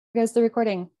Goes the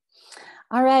recording.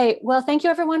 All right. Well, thank you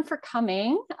everyone for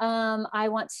coming. I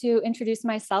want to introduce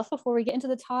myself before we get into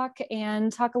the talk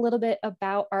and talk a little bit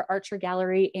about our Archer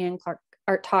Gallery and Clark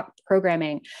Art Talk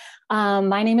programming.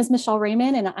 My name is Michelle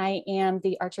Raymond, and I am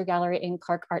the Archer Gallery and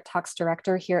Clark Art Talks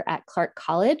director here at Clark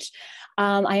College.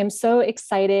 I am so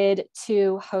excited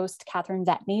to host Katherine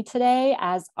Vetne today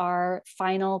as our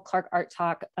final Clark Art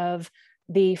Talk of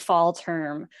the fall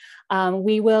term.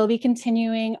 We will be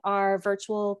continuing our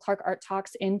virtual Clark Art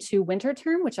Talks into winter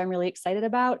term, which I'm really excited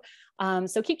about.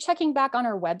 So keep checking back on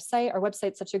our website. Our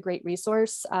website's such a great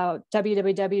resource,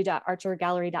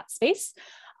 www.archergallery.space.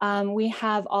 We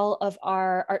have all of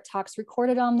our art talks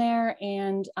recorded on there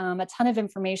and a ton of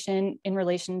information in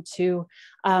relation to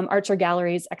Archer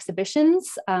Gallery's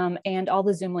exhibitions and all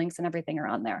the Zoom links and everything are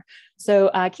on there.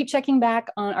 So keep checking back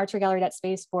on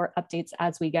archergallery.space for updates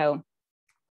as we go.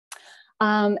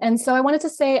 And so I wanted to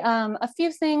say a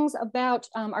few things about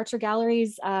Archer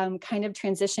Gallery's kind of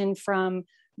transition from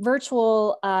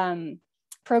virtual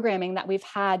programming that we've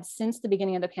had since the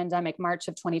beginning of the pandemic, March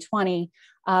of 2020.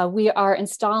 We are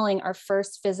installing our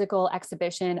first physical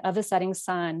exhibition of The Setting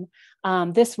Sun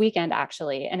this weekend,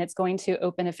 actually, and it's going to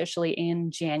open officially in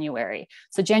January.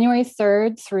 So January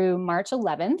 3rd through March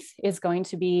 11th is going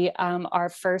to be our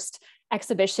first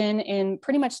exhibition in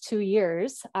pretty much 2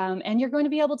 years. And you're going to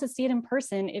be able to see it in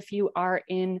person if you are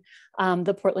in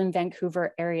the Portland,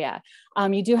 Vancouver area.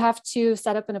 You do have to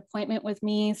set up an appointment with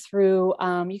me through,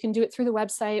 you can do it through the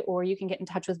website, or you can get in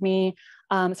touch with me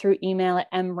through email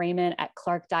at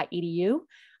mraymond@clark.edu.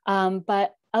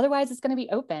 But otherwise it's going to be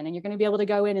open and you're going to be able to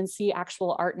go in and see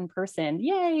actual art in person.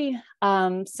 Yay.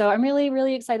 So I'm really,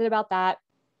 really excited about that.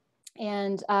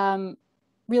 And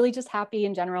really just happy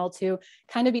in general to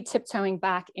kind of be tiptoeing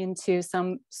back into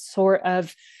some sort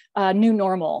of new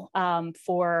normal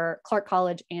for Clark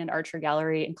College and Archer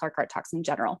Gallery and Clark Art Talks in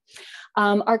general.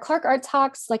 Our Clark Art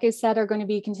Talks, like I said, are going to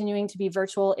be continuing to be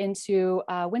virtual into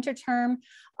winter term.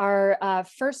 Our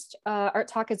first art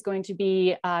talk is going to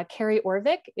be Carrie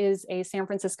Orvik, is a San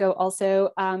Francisco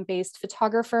also based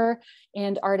photographer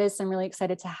and artist. I'm really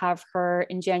excited to have her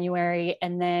in January.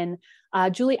 And then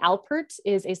Julie Alpert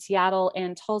is a Seattle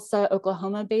and Tulsa,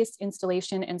 Oklahoma based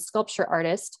installation and sculpture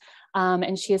artist.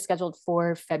 And she is scheduled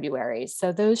for February.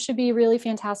 So those should be really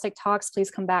fantastic talks. Please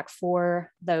come back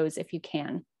for those if you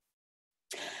can.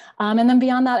 And then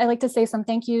beyond that, I'd like to say some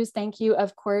thank yous. Thank you,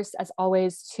 of course, as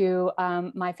always, to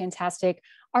my fantastic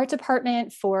art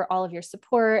department for all of your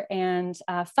support and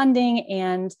funding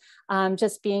and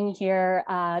just being here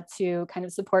to kind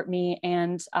of support me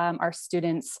and our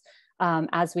students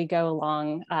as we go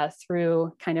along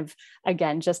through kind of,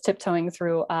 again, just tiptoeing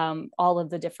through all of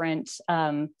the different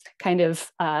kind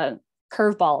of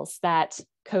curveballs that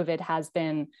COVID has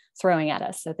been throwing at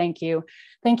us. So thank you.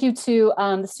 Thank you to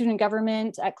the student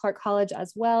government at Clark College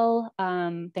as well.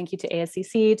 Thank you to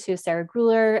ASCC, to Sarah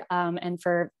Gruler, and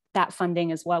for that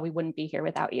funding as well. We wouldn't be here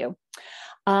without you.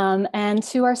 And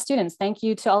to our students, thank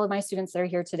you to all of my students that are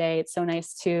here today. It's so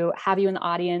nice to have you in the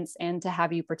audience and to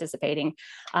have you participating.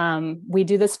 We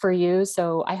do this for you,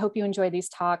 so I hope you enjoy these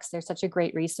talks. They're such a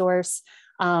great resource.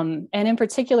 And in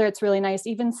particular, it's really nice,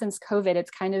 even since COVID,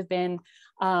 it's kind of been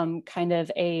kind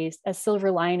of a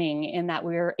silver lining in that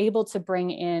we were able to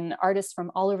bring in artists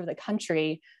from all over the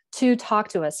country to talk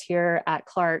to us here at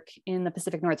Clark in the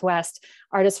Pacific Northwest,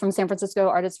 artists from San Francisco,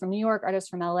 artists from New York, artists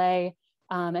from LA,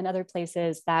 and other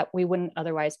places that we wouldn't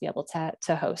otherwise be able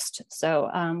to host. So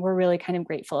we're really kind of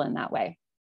grateful in that way.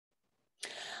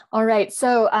 All right,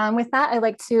 so with that, I'd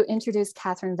like to introduce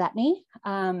Katherine Vetne.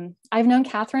 I've known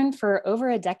Katherine for over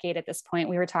a decade at this point.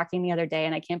 We were talking the other day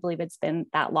and I can't believe it's been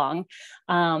that long,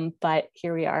 but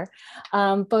here we are.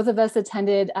 Both of us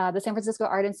attended the San Francisco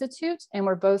Art Institute and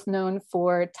we're both known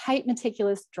for tight,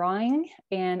 meticulous drawing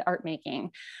and art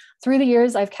making. Through the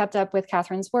years, I've kept up with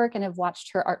Katherine's work and have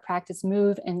watched her art practice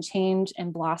move and change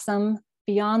and blossom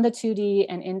beyond the 2D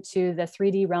and into the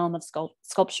 3D realm of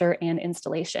sculpture and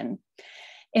installation.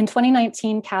 In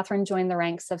 2019, Katherine joined the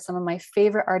ranks of some of my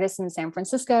favorite artists in San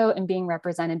Francisco and being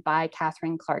represented by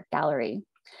Catharine Clark Gallery.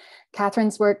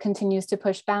 Katherine's work continues to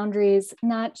push boundaries,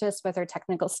 not just with her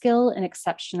technical skill and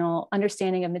exceptional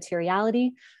understanding of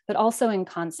materiality, but also in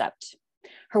concept.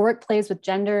 Her work plays with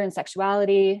gender and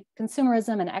sexuality,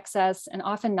 consumerism and excess, and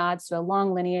often nods to a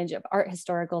long lineage of art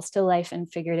historical, still life,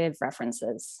 and figurative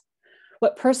references.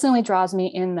 What personally draws me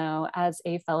in, though, as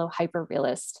a fellow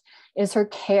hyperrealist, is her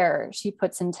care she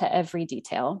puts into every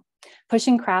detail.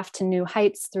 Pushing craft to new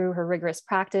heights through her rigorous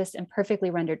practice and perfectly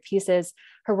rendered pieces,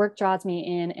 her work draws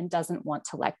me in and doesn't want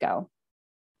to let go.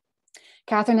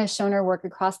 Katherine has shown her work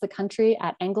across the country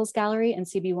at Engels Gallery and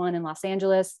CB1 in Los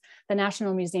Angeles, the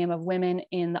National Museum of Women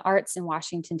in the Arts in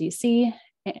Washington, D.C.,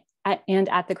 and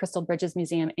at the Crystal Bridges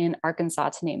Museum in Arkansas,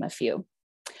 to name a few.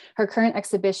 Her current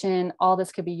exhibition, All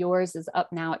This Could Be Yours, is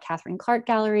up now at Catharine Clark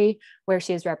Gallery, where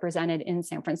she is represented in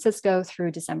San Francisco through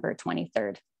December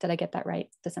 23rd. Did I get that right?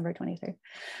 December 23rd.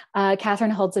 Katherine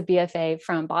holds a BFA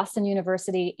from Boston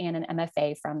University and an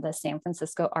MFA from the San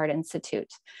Francisco Art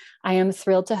Institute. I am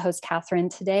thrilled to host Katherine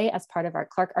today as part of our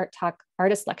Clark Art Talk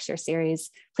Artist Lecture Series.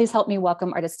 Please help me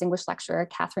welcome our distinguished lecturer,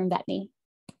 Katherine Vetne.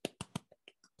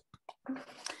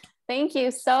 Thank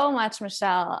you so much,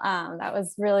 Michelle. That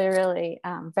was really, really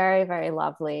very, very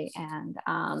lovely. And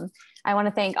I want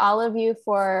to thank all of you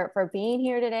for being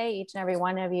here today, each and every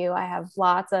one of you. I have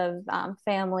lots of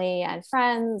family and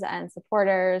friends and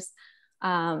supporters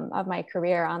of my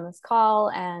career on this call,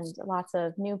 and lots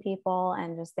of new people.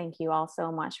 And just thank you all so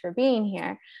much for being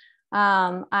here.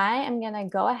 I am going to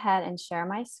go ahead and share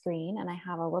my screen, and I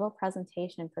have a little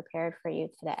presentation prepared for you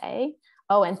today.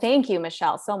 Oh, and thank you,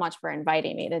 Michelle, so much for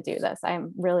inviting me to do this.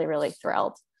 I'm really, really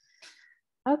thrilled.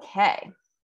 Okay,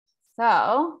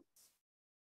 so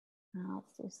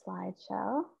let's do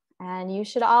slideshow. And you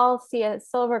should all see a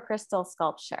silver crystal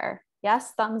sculpture.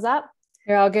 Yes, thumbs up?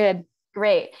 You're all good.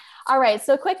 Great. All right,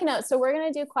 so quick note. So we're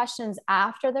going to do questions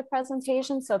after the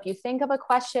presentation. So if you think of a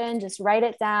question, just write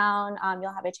it down.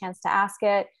 You'll have a chance to ask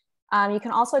it. You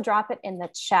can also drop it in the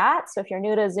chat. So if you're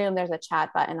new to Zoom, there's a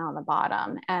chat button on the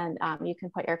bottom, and you can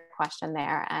put your question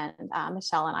there, and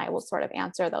Michelle and I will sort of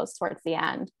answer those towards the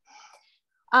end.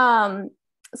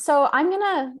 So I'm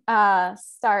gonna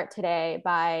start today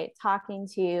by talking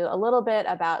to you a little bit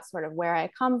about sort of where I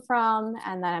come from,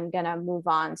 and then I'm gonna move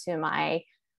on to my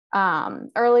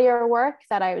earlier work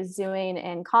that I was doing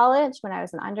in college when I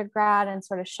was an undergrad, and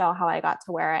sort of show how I got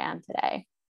to where I am today.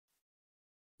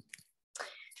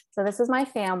 So this is my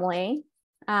family.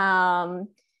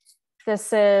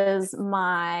 This is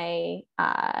my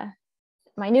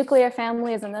nuclear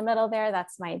family is in the middle there.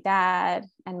 That's my dad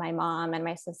and my mom and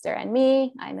my sister and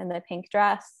me. I'm in the pink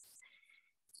dress.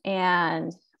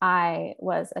 And I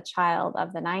was a child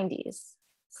of the 90s.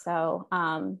 So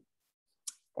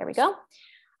there we go.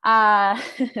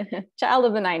 Child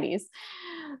of the 90s.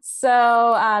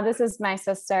 So this is my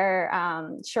sister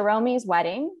Shiromi's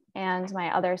wedding, and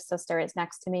my other sister is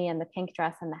next to me in the pink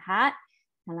dress and the hat,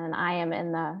 and then I am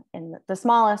in the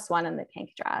smallest one in the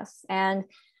pink dress. And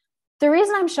the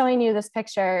reason I'm showing you this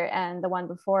picture and the one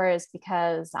before is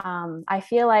because I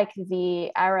feel like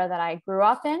the era that I grew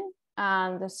up in,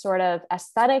 the sort of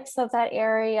aesthetics of that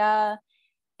area,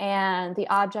 and the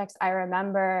objects I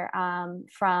remember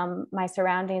from my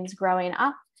surroundings growing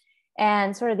up,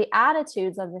 and sort of the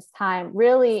attitudes of this time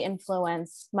really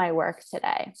influenced my work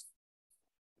today.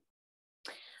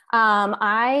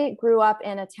 I grew up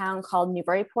in a town called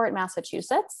Newburyport,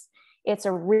 Massachusetts. It's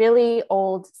a really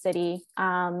old city,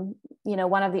 you know,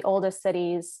 one of the oldest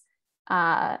cities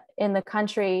in the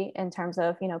country in terms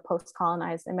of, you know,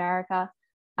 post-colonized America.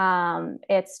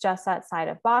 It's just outside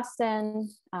of Boston.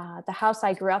 The house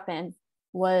I grew up in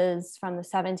was from the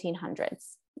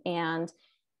 1700s, and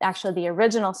actually the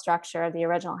original structure of the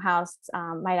original house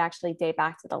might actually date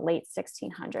back to the late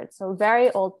 1600s. So very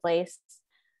old place.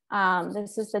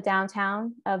 This is the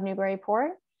downtown of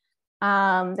Newburyport.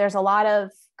 There's a lot of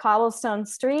cobblestone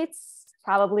streets,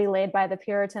 probably laid by the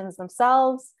Puritans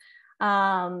themselves.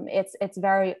 It's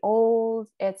very old.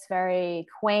 It's very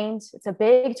quaint. It's a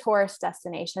big tourist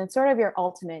destination. It's sort of your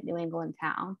ultimate New England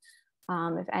town,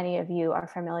 if any of you are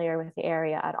familiar with the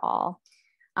area at all.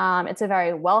 It's a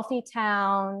very wealthy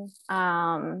town.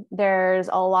 There's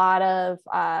a lot of,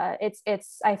 I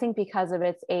think because of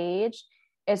its age,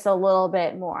 it's a little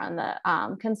bit more on the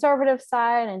conservative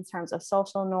side in terms of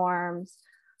social norms.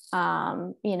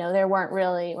 You know, there weren't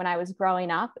really, when I was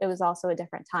growing up, it was also a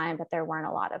different time, but there weren't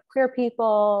a lot of queer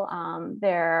people.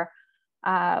 There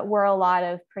were a lot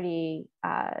of pretty,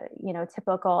 you know,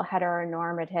 typical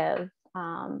heteronormative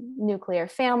nuclear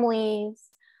families.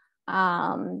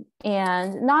 And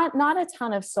not a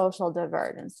ton of social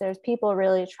divergence. There's people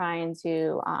really trying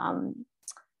to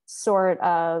sort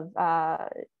of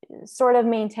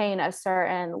maintain a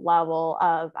certain level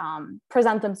of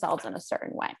present themselves in a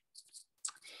certain way.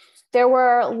 There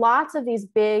were lots of these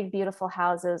big, beautiful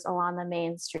houses along the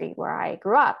main street where I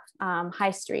grew up,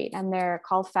 High Street, and they're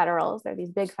called federals. They're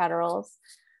these big federals.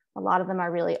 A lot of them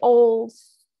are really old.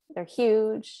 They're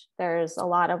huge. There's a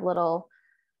lot of little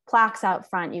plaques out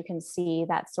front. You can see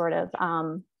that sort of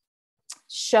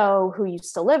show who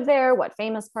used to live there, what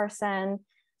famous person,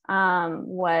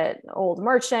 what old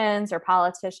merchants or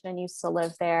politician used to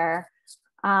live there.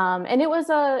 And it was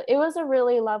a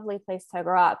really lovely place to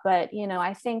grow up. But, you know,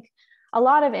 I think a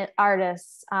lot of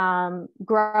artists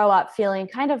grow up feeling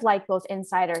kind of like both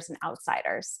insiders and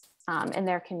outsiders in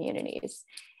their communities.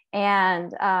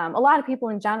 And a lot of people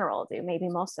in general do, maybe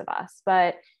most of us,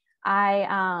 but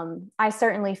I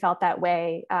certainly felt that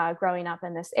way growing up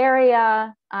in this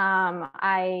area.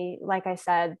 Like I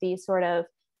said, the sort of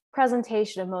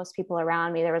presentation of most people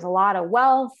around me, there was a lot of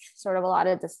wealth, sort of a lot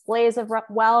of displays of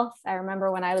wealth. I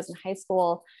remember when I was in high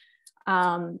school,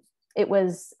 it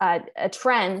was a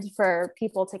trend for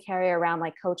people to carry around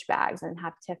like Coach bags and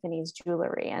have Tiffany's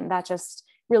jewelry. And that just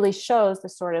really shows the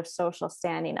sort of social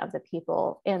standing of the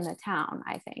people in the town,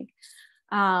 I think.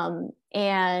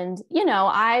 And, you know,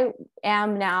 I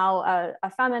am now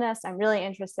a feminist. I'm really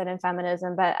interested in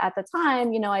feminism, but at the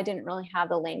time, you know, I didn't really have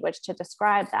the language to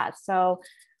describe that. So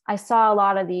I saw a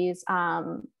lot of these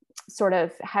sort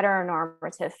of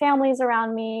heteronormative families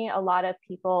around me, a lot of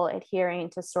people adhering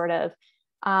to sort of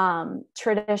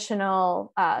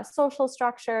traditional social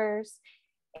structures.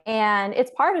 And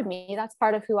it's part of me. That's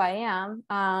part of who I am.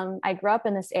 I grew up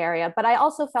in this area, but I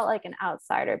also felt like an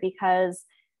outsider because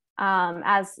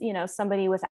as, you know, somebody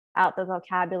without the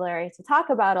vocabulary to talk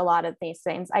about a lot of these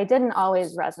things, I didn't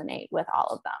always resonate with all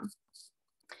of them.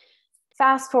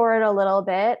 Fast forward a little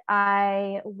bit,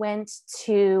 I went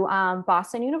to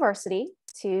Boston University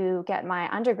to get my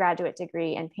undergraduate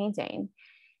degree in painting.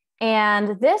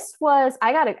 And this was,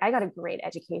 I got a great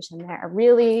education there.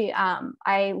 Really,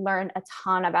 I learned a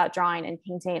ton about drawing and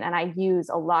painting, and I use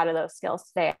a lot of those skills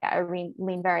today. I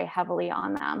lean very heavily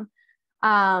on them.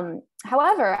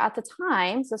 However, at the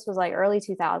time, so this was like early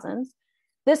 2000s,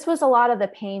 this was a lot of the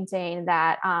painting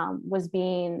that was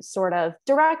being sort of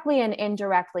directly and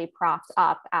indirectly propped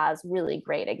up as really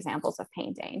great examples of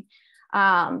painting.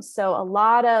 So a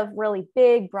lot of really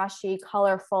big, brushy,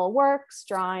 colorful works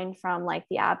drawing from like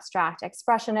the abstract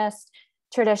expressionist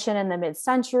tradition in the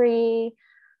mid-century.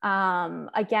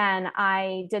 Again,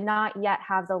 I did not yet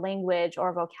have the language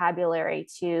or vocabulary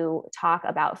to talk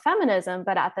about feminism,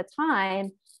 but at the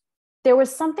time, there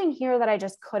was something here that I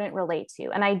just couldn't relate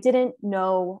to, and I didn't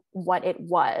know what it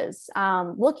was.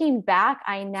 Looking back,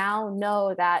 I now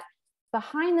know that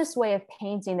behind this way of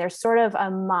painting, there's sort of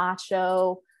a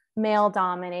macho,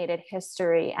 male-dominated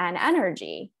history and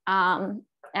energy. And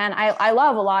I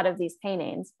love a lot of these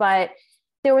paintings, but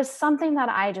there was something that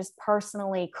I just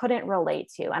personally couldn't relate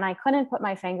to, and I couldn't put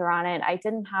my finger on it. I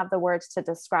didn't have the words to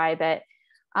describe it.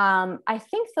 I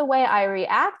think the way I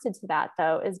reacted to that,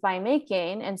 though, is by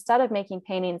instead of making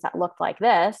paintings that looked like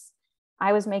this,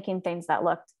 I was making things that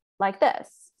looked like this.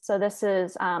 So this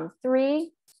is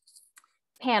 3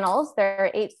 panels.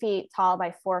 They're 8 feet tall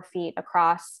by 4 feet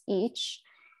across each.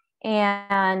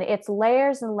 And it's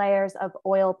layers and layers of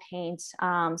oil paint,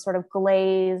 sort of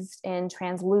glazed in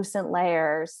translucent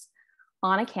layers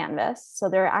on a canvas. So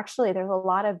there's a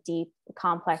lot of deep,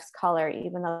 complex color,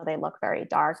 even though they look very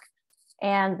dark.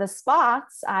 And the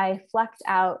spots I flecked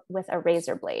out with a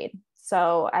razor blade.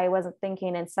 So I wasn't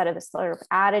thinking, instead of a sort of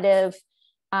additive,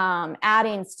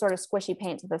 adding sort of squishy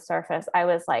paint to the surface, I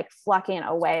was like flecking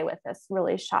away with this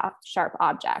really sharp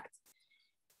object.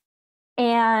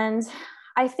 And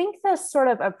I think this sort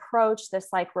of approach, this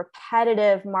like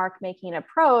repetitive mark making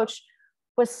approach,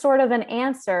 was sort of an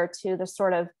answer to the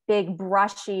sort of big,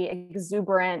 brushy,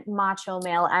 exuberant, macho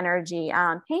male energy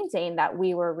painting that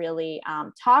we were really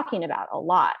talking about a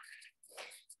lot.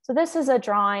 So this is a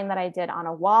drawing that I did on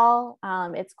a wall.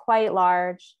 It's quite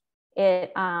large.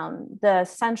 The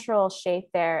central shape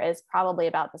there is probably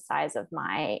about the size of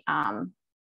my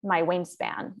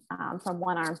wingspan from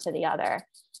one arm to the other.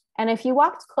 And if you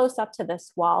walked close up to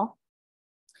this wall,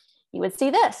 you would see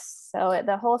this. So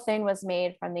the whole thing was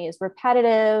made from these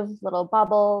repetitive little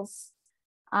bubbles.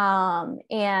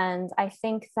 And I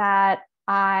think that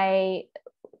I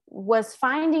was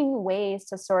finding ways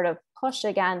to sort of push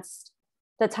against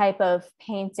the type of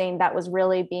painting that was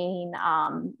really being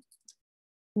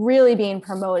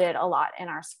promoted a lot in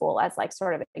our school as like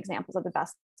sort of examples of the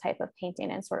best type of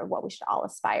painting and sort of what we should all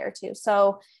aspire to.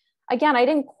 So again, I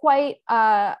didn't quite,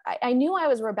 I knew I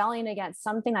was rebelling against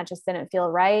something that just didn't feel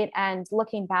right. And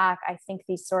looking back, I think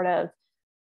these sort of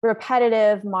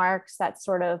repetitive marks that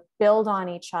sort of build on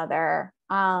each other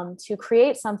to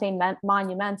create something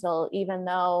monumental, even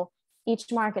though each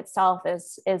mark itself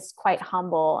is quite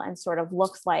humble and sort of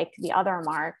looks like the other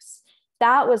marks.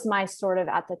 That was my sort of,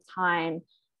 at the time,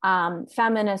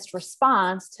 feminist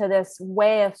response to this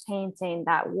way of painting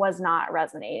that was not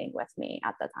resonating with me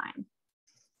at the time.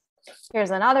 Here's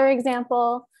another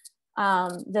example.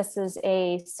 This is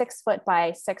a 6 foot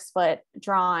by 6 foot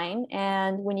drawing.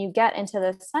 And when you get into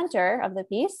the center of the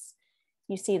piece,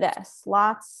 you see this,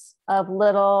 lots of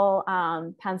little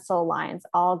pencil lines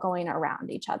all going around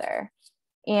each other.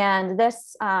 And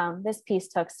this piece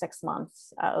took 6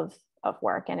 months of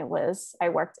work, and I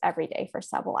worked every day for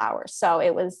several hours. So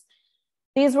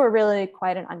these were really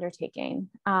quite an undertaking.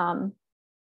 After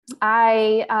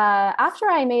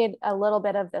I made a little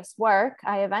bit of this work,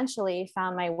 I eventually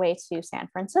found my way to San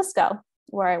Francisco,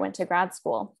 where I went to grad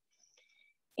school.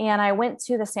 And I went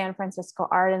to the San Francisco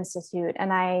Art Institute,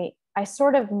 and I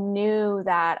sort of knew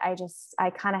that I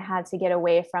kind of had to get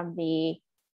away from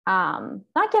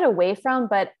not get away from,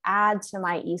 but add to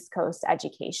my East Coast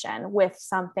education with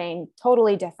something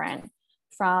totally different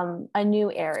from a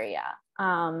new area.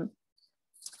 And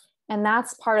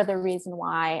that's part of the reason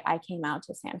why I came out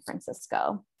to San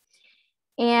Francisco.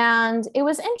 And it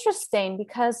was interesting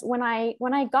because when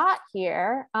I got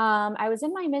here, I was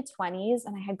in my mid-20s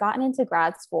and I had gotten into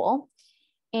grad school.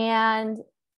 And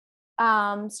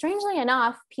strangely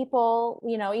enough, people,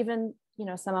 even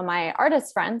some of my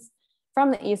artist friends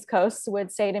from the East Coast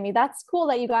would say to me, "That's cool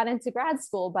that you got into grad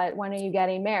school, but when are you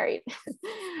getting married?"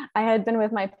 I had been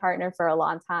with my partner for a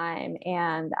long time,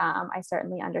 and I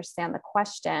certainly understand the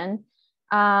question.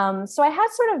 So I had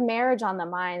sort of marriage on the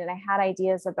mind, and I had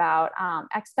ideas about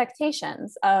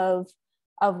expectations of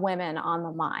women on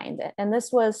the mind. And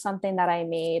this was something that I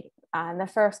made in the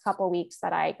first couple of weeks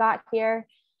that I got here.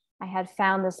 I had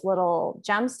found this little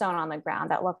gemstone on the ground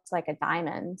that looked like a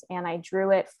diamond, and I drew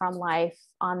it from life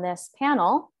on this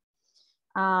panel,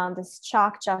 this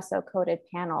chalk gesso coated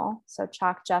panel. So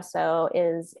chalk gesso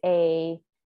is a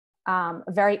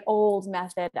very old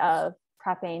method of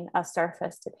prepping a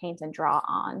surface to paint and draw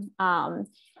on.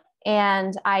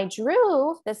 And I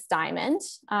drew this diamond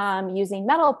using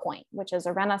metal point, which is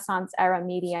a Renaissance era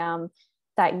medium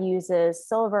that uses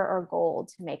silver or gold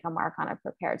to make a mark on a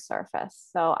prepared surface.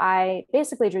 So I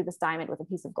basically drew this diamond with a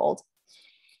piece of gold.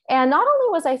 And not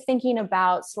only was I thinking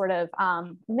about sort of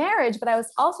marriage, but I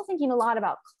was also thinking a lot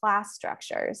about class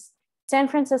structures. San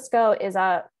Francisco is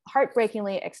a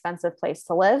heartbreakingly expensive place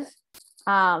to live.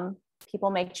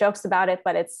 People make jokes about it,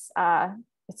 but it's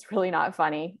really not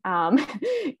funny.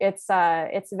 It's a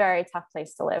very tough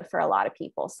place to live for a lot of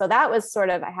people. So that was sort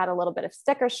of, I had a little bit of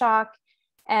sticker shock,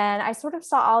 and I sort of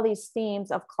saw all these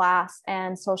themes of class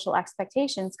and social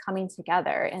expectations coming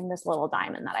together in this little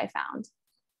diamond that I found.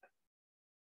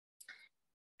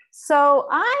 So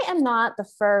I am not the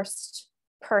first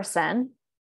person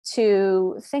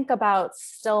to think about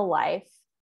still life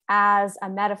as a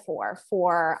metaphor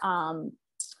for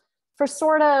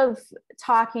sort of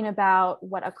talking about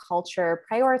what a culture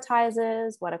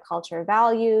prioritizes, what a culture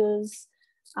values.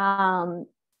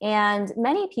 And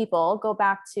many people go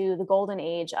back to the golden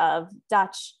age of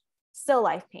Dutch still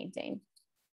life painting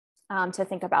to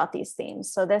think about these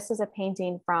themes. So this is a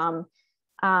painting from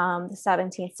the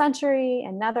 17th century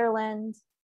in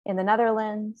the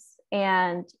Netherlands.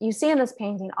 And you see in this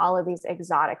painting all of these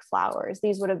exotic flowers.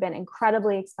 These would have been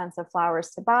incredibly expensive flowers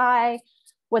to buy.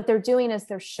 What they're doing is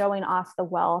they're showing off the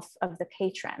wealth of the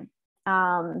patron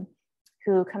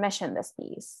who commissioned this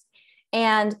piece.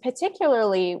 And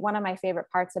particularly, one of my favorite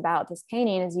parts about this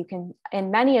painting is and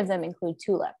many of them include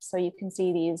tulips. So you can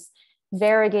see these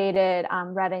variegated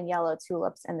red and yellow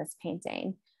tulips in this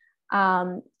painting.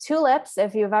 Tulips,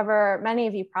 many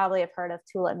of you probably have heard of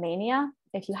tulip mania.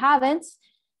 If you haven't,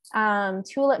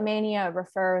 tulip mania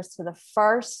refers to the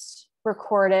first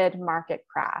recorded market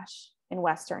crash in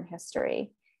Western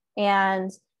history. And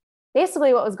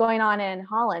basically what was going on in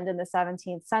Holland in the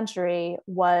 17th century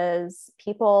was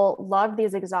people loved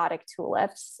these exotic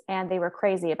tulips and they were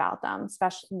crazy about them,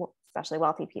 especially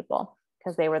wealthy people,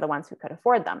 because they were the ones who could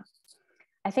afford them.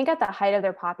 I think at the height of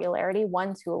their popularity,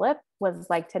 one tulip was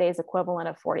like today's equivalent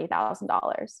of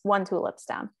 $40,000, one tulip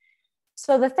stem.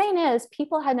 So the thing is,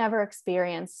 people had never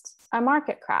experienced a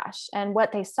market crash. And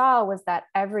what they saw was that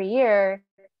every year,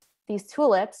 these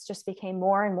tulips just became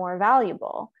more and more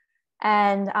valuable.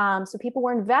 And so people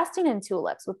were investing in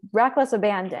tulips with reckless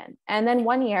abandon. And then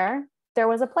one year there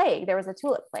was a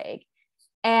tulip plague,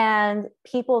 and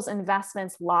people's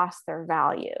investments lost their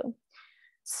value.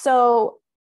 So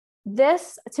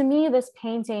to me, this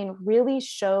painting really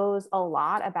shows a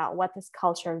lot about what this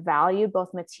culture valued,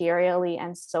 both materially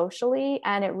and socially.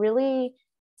 And it really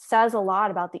says a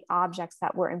lot about the objects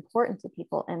that were important to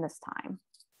people in this time.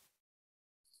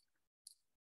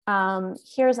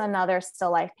 Here's another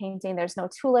still life painting. There's no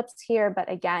tulips here,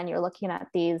 but again, you're looking at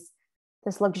this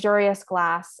luxurious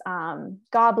glass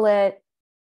goblet,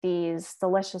 these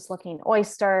delicious looking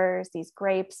oysters, these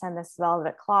grapes, and this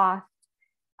velvet cloth.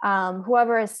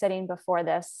 Whoever is sitting before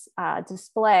this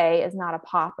display is not a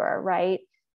pauper, right?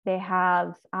 They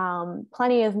have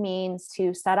plenty of means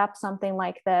to set up something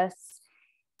like this.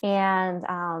 And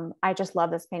I just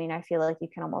love this painting. I feel like you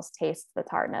can almost taste the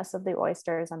tartness of the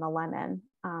oysters and the lemon.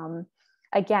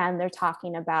 Again, they're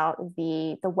talking about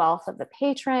the wealth of the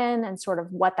patron and sort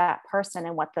of what that person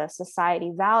and what the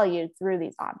society valued through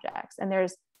these objects. And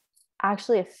there's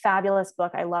actually a fabulous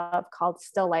book I love called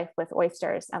Still Life with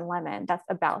Oysters and Lemon that's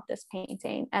about this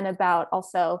painting and about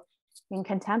also in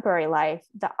contemporary life,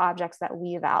 the objects that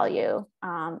we value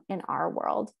in our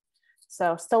world.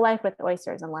 So Still Life with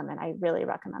Oysters and Lemon, I really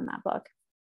recommend that book.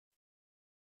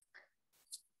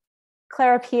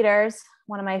 Clara Peters,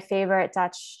 one of my favorite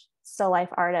Dutch still life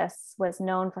artists, was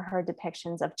known for her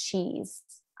depictions of cheese.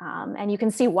 And you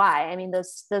can see why. I mean,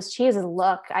 those cheeses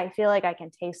look, I feel like I can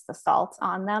taste the salt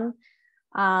on them.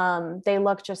 They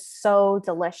look just so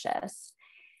delicious.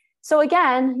 So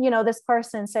again, you know, this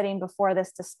person sitting before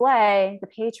this display, the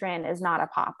patron, is not a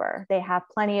pauper. They have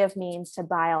plenty of means to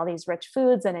buy all these rich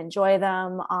foods and enjoy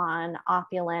them on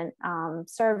opulent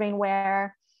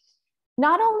servingware.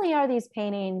 Not only are these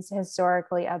paintings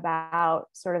historically about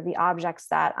sort of the objects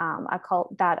that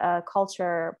a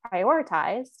culture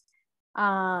prioritized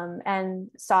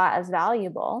and saw as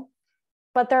valuable,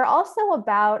 but they're also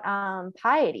about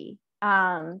piety.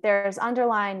 There's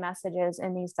underlying messages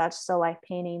in these Dutch still life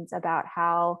paintings about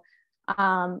how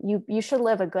you should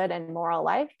live a good and moral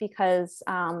life, because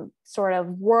sort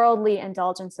of worldly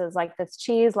indulgences like this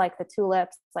cheese, like the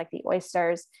tulips, like the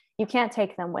oysters, you can't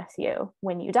take them with you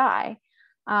when you die.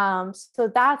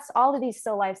 So that's all of these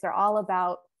still lifes. They're all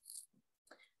about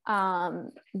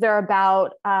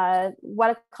what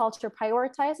a culture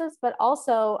prioritizes, but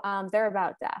also they're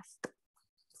about death.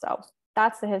 So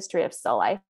that's the history of still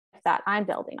life that I'm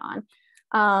building on.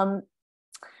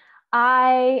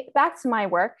 Back to my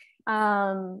work.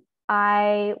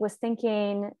 I was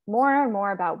thinking more and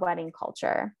more about wedding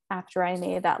culture after I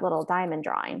made that little diamond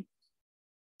drawing.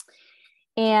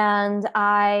 And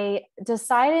I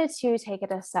decided to take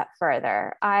it a step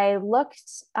further. I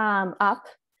looked up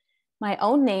my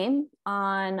own name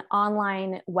on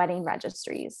online wedding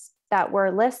registries that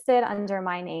were listed under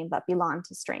my name but belonged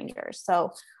to strangers.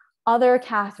 So other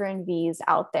Katherine V's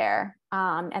out there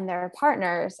and their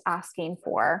partners asking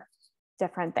for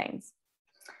different things.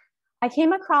 I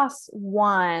came across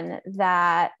one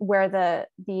where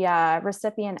the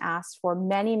recipient asked for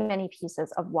many, many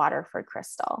pieces of Waterford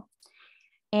crystal.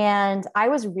 And I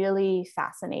was really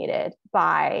fascinated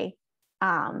by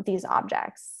these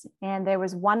objects. And there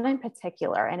was one in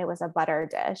particular, and it was a butter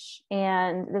dish.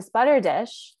 And this butter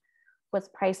dish was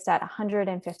priced at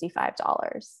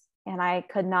 $155. And I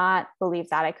could not believe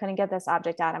that. I couldn't get this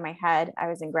object out of my head. I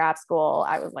was in grad school.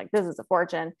 I was like, this is a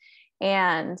fortune.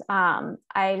 And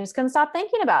I just couldn't stop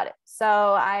thinking about it. So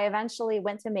I eventually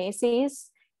went to Macy's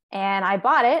and I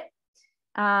bought it.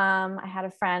 I had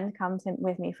a friend come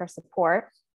with me for support.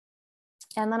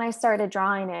 And then I started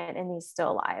drawing it in these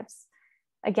still lives.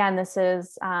 Again, this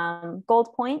is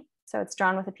gold point. So it's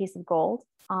drawn with a piece of gold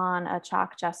on a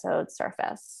chalk gessoed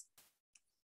surface.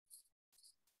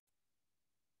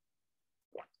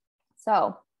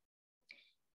 So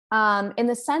in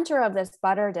the center of this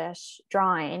butter dish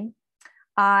drawing,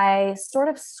 I sort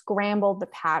of scrambled the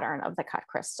pattern of the cut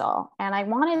crystal, and I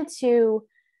wanted to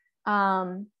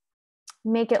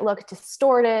make it look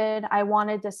distorted. I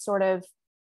wanted this sort of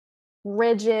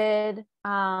rigid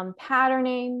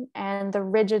patterning and the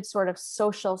rigid sort of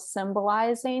social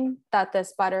symbolizing that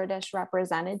this butter dish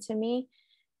represented to me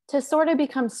to sort of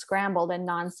become scrambled and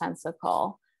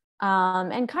nonsensical.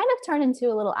 And kind of turn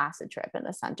into a little acid trip in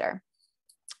the center.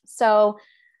 So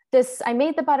I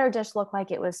made the butter dish look like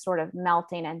it was sort of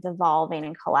melting and devolving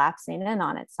and collapsing in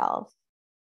on itself.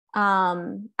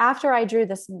 After I drew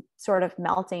this sort of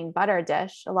melting butter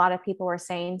dish, a lot of people were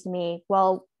saying to me,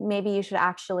 well, maybe you should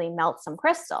actually melt some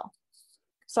crystal.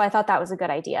 So I thought that was a good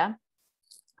idea.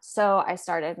 So I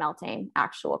started melting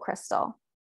actual crystal.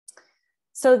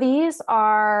 So these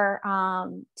are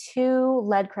two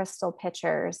lead crystal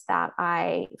pictures that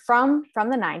from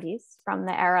the 90s, from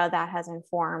the era that has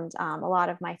informed a lot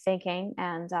of my thinking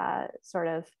and sort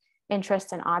of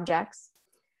interest in objects.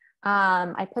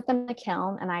 I put them in the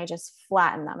kiln and I just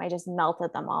flattened them. I just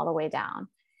melted them all the way down.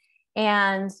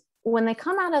 And when they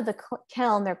come out of the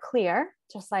kiln, they're clear,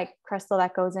 just like crystal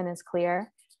that goes in is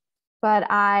clear. But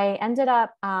I ended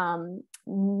up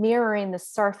mirroring the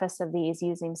surface of these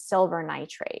using silver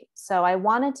nitrate. So I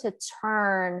wanted to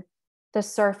turn the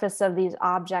surface of these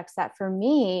objects that for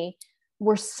me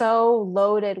were so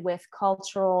loaded with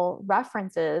cultural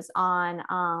references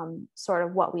on sort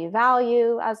of what we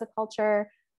value as a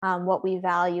culture, what we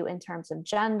value in terms of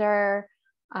gender,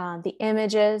 the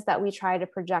images that we try to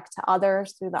project to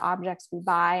others through the objects we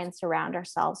buy and surround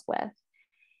ourselves with.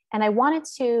 And I wanted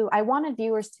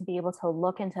viewers to be able to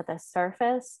look into the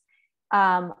surface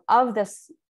of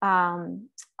this,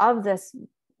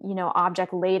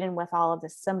 object laden with all of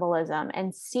this symbolism,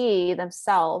 and see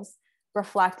themselves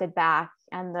reflected back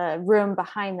and the room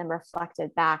behind them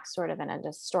reflected back sort of in a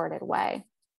distorted way.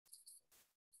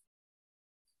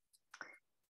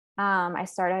 I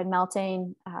started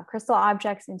melting crystal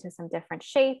objects into some different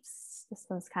shapes. This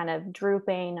one's kind of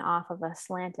drooping off of a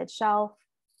slanted shelf.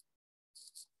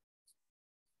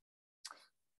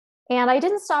 And I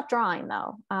didn't stop drawing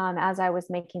though, as I was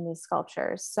making these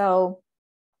sculptures. So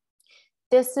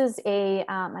this is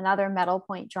another metal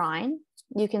point drawing.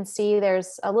 You can see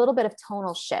there's a little bit of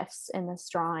tonal shifts in this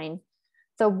drawing.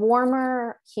 The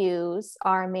warmer hues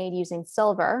are made using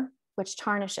silver, which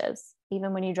tarnishes.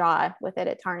 Even when you draw with it,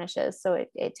 it tarnishes. So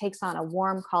it takes on a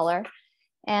warm color.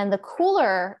 And the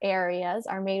cooler areas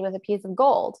are made with a piece of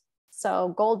gold.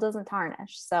 So gold doesn't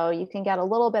tarnish. So you can get a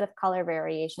little bit of color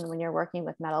variation when you're working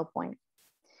with metal point.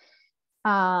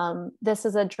 This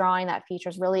is a drawing that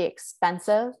features really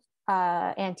expensive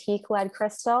antique lead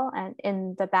crystal, and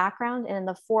in the background, and in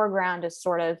the foreground is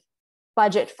sort of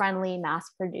budget-friendly,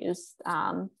 mass-produced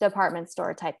department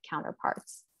store type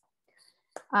counterparts.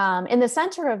 In the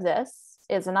center of this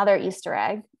is another Easter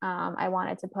egg. I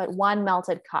wanted to put one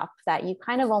melted cup that you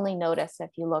kind of only notice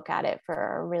if you look at it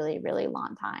for a really, really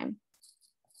long time.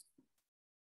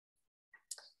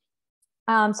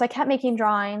 So I kept making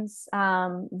drawings.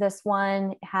 This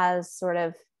one has sort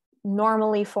of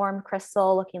normally formed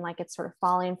crystal looking like it's sort of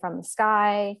falling from the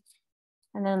sky.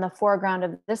 And then in the foreground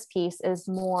of this piece is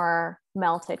more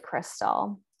melted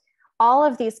crystal. All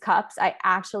of these cups I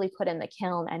actually put in the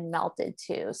kiln and melted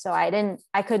too. So I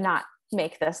could not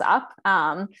make this up.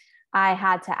 I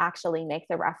had to actually make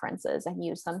the references and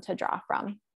use them to draw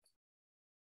from.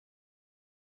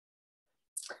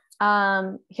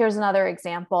 Here's another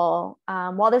example.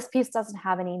 While this piece doesn't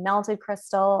have any melted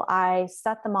crystal, I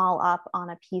set them all up on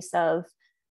a piece of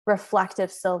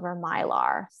reflective silver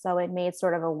mylar. So it made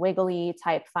sort of a wiggly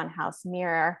type funhouse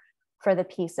mirror for the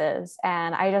pieces.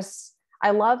 And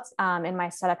I loved in my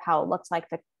setup how it looked like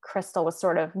the crystal was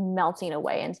sort of melting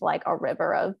away into like a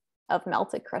river of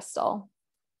melted crystal.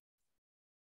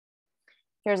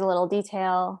 Here's a little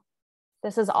detail.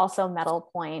 This is also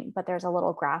metal point, but there's a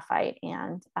little graphite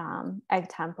and egg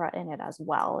tempera in it as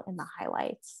well in the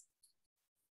highlights.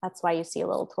 That's why you see a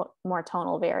little more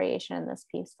tonal variation in this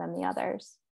piece than the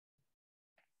others.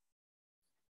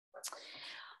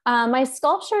 My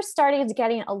sculpture started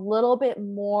getting a little bit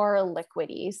more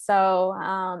liquidy, so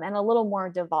and a little more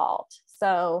devolved.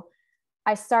 So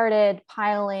I started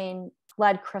piling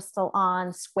lead crystal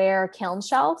on square kiln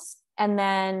shelves and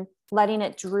then letting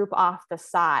it droop off the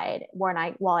side while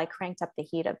I cranked up the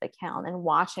heat of the kiln and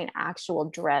watching actual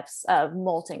drips of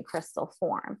molten crystal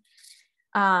form.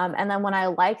 And then when I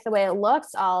like the way it looks,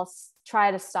 I'll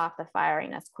try to stop the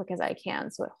firing as quick as I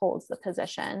can so it holds the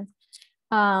position.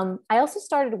 I also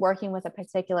started working with a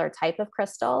particular type of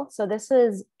crystal. So this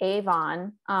is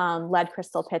Avon lead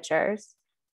crystal pitchers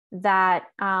that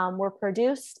were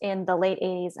produced in the late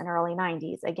 80s and early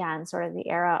 90s, again, sort of the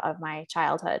era of my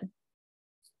childhood.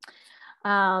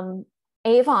 Avon,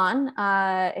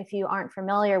 if you aren't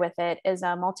familiar with it, is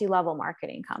a multi-level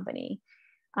marketing company,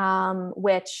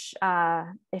 which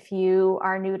if you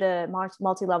are new to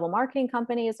multi-level marketing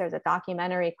companies, there's a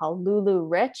documentary called Lulu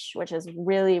Rich, which is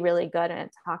really, really good. And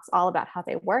it talks all about how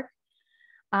they work.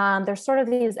 There's sort of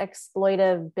these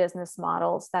exploitive business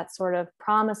models that sort of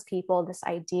promise people this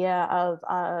idea of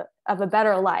a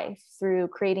better life through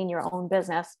creating your own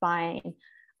business, buying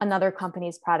another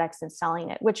company's products and selling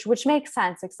it, which makes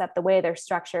sense, except the way they're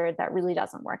structured, that really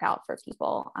doesn't work out for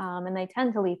people. And they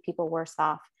tend to leave people worse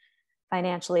off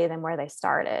financially than where they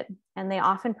started. And they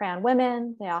often prey on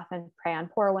women. They often prey on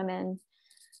poor women.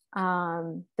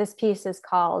 This piece is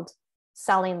called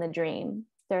selling the dream.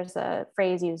 There's a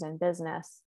phrase used in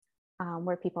business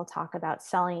where people talk about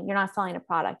selling. You're not selling a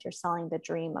product, you're selling the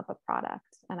dream of a product.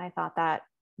 And I thought that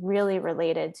really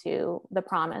related to the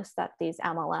promise that these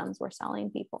MLMs were selling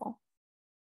people.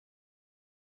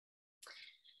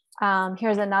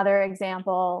 Here's another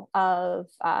example of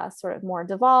sort of more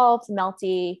devolved,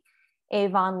 melty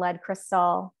Avon lead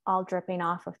crystal, all dripping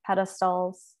off of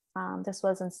pedestals. This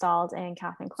was installed in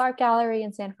Catharine Clark Gallery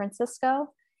in San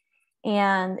Francisco.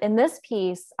 And in this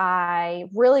piece, I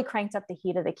really cranked up the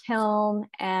heat of the kiln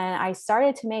and I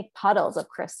started to make puddles of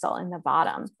crystal in the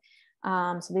bottom.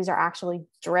 So these are actually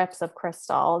drips of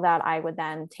crystal that I would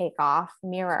then take off,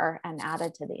 mirror, and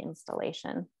added to the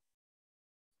installation.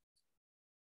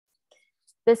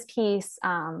 this piece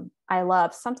I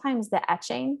love. Sometimes the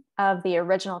etching of the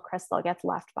original crystal gets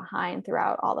left behind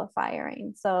throughout all the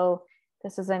firing. So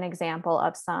this is an example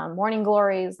of some morning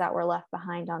glories that were left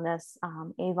behind on this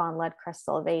Avon lead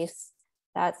crystal vase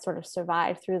that sort of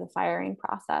survived through the firing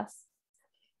process.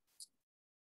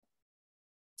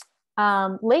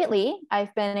 Lately,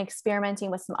 I've been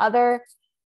experimenting with some other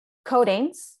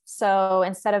coatings. So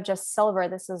instead of just silver,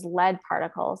 this is lead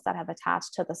particles that have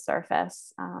attached to the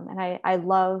surface. And I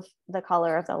love the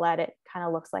color of the lead. It kind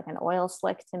of looks like an oil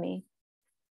slick to me.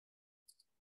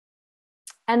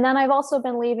 And then I've also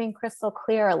been leaving crystal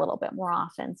clear a little bit more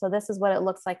often. So this is what it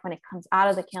looks like when it comes out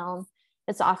of the kiln.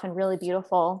 It's often really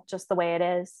beautiful, just the way it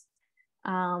is.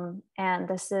 And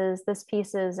this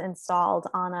piece is installed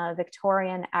on a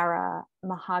Victorian era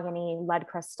mahogany lead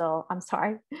crystal,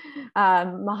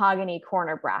 mahogany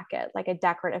corner bracket, like a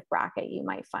decorative bracket you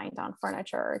might find on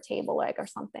furniture or a table leg or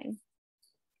something.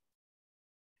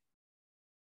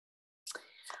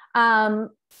 In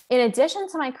addition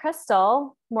to my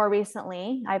crystal, more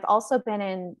recently, I've also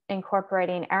been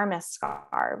incorporating Aramis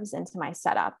scarves into my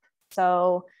setup.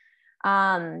 So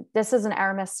this is an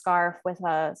Aramis scarf with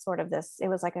a sort of this, it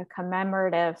was like a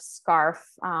commemorative scarf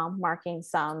marking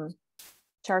some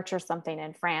church or something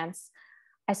in France.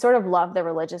 I sort of love the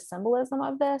religious symbolism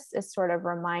of this. It sort of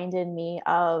reminded me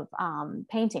of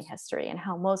painting history and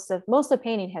how most of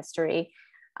painting history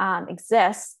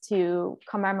exists to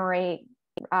commemorate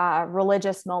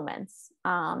religious moments.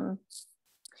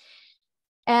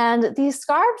 And these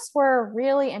scarves were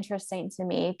really interesting to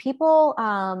me. People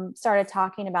started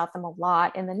talking about them a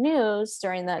lot in the news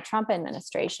during the Trump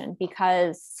administration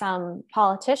because some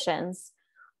politicians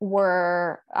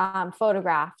were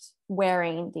photographed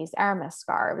wearing these Aramis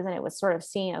scarves, and it was sort of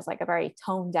seen as like a very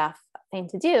tone deaf thing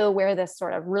to do, wear this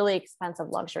sort of really expensive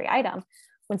luxury item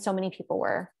when so many people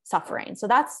were suffering. So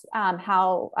that's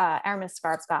how Aramis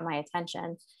scarves got my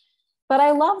attention. But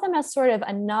I love them as sort of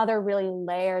another really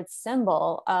layered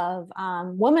symbol of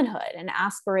womanhood and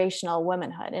aspirational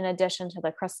womanhood, in addition to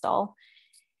the crystal.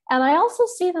 And I also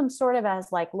see them sort of as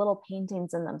like little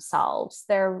paintings in themselves.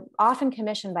 They're often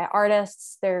commissioned by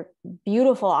artists. They're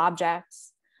beautiful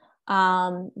objects.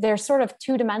 They're sort of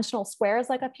two-dimensional squares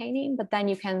like a painting, but then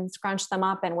you can scrunch them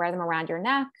up and wear them around your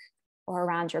neck or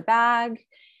around your bag.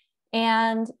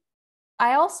 And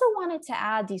I also wanted to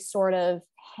add these sort of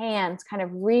hands kind of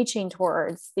reaching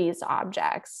towards these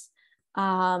objects,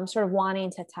 sort of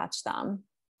wanting to touch them,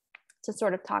 to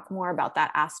sort of talk more about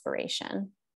that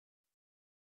aspiration.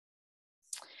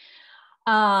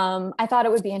 I thought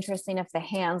it would be interesting if the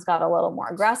hands got a little more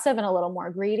aggressive and a little more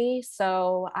greedy.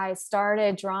 So I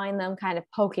started drawing them kind of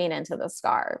poking into the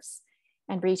scarves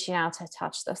and reaching out to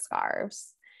touch the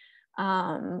scarves.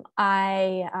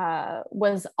 I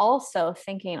was also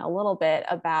thinking a little bit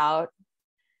about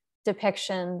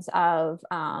depictions of,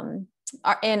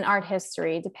 in art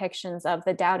history, depictions of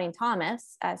the doubting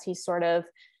Thomas as he sort of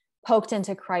poked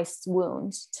into Christ's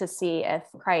wound to see if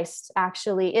Christ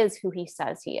actually is who he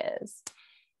says he is.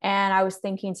 And I was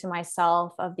thinking to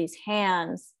myself of these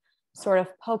hands sort of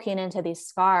poking into these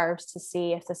scarves to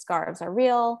see if the scarves are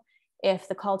real, if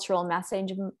the cultural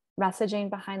messaging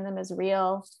behind them is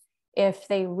real, if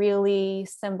they really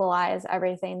symbolize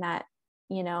everything that,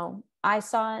 you know, I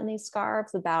saw in these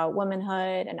scarves about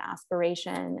womanhood and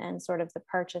aspiration and sort of the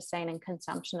purchasing and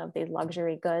consumption of these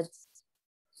luxury goods.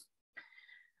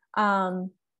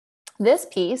 This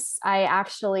piece, I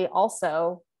actually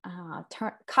also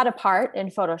cut apart in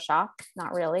Photoshop,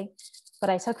 not really,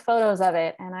 but I took photos of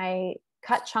it and I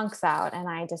cut chunks out and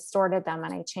I distorted them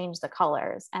and I changed the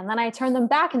colors. And then I turned them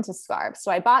back into scarves. So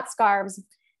I bought scarves,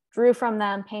 drew from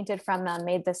them, painted from them,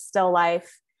 made this still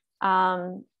life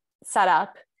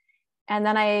setup. And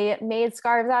then I made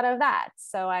scarves out of that.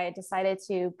 So I decided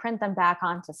to print them back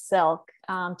onto silk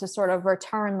to sort of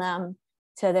return them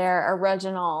to their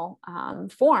original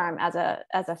form as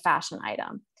a fashion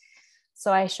item.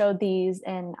 So I showed these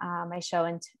in my show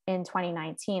in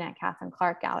 2019 at Catharine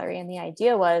Clark Gallery. And the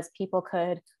idea was people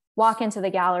could walk into the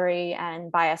gallery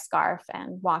and buy a scarf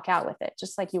and walk out with it,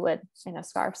 just like you would in a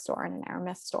scarf store, in an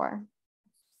Aramis store.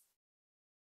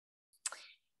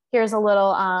 Here's a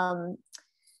little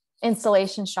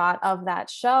installation shot of that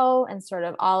show and sort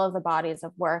of all of the bodies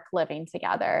of work living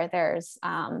together. There's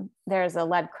a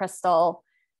lead crystal,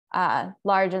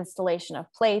 large installation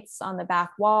of plates on the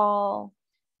back wall.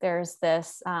 There's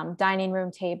this dining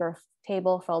room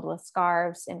table filled with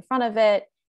scarves in front of it.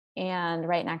 And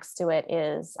right next to it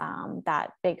is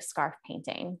that big scarf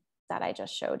painting that I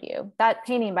just showed you. That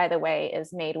painting, by the way,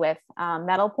 is made with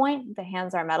metal point. The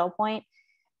hands are metal point,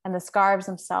 and the scarves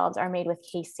themselves are made with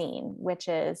casein, which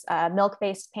is a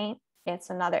milk-based paint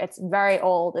It's very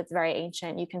old. It's very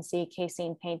ancient. You can see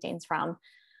cassine paintings from,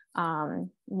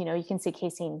 you can see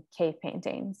cassine cave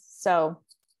paintings. So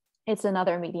it's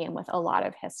another medium with a lot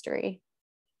of history.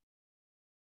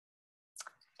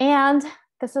 And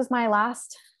this is my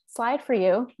last slide for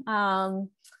you.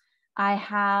 I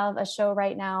have a show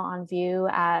right now on view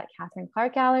at Catharine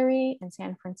Clark Gallery in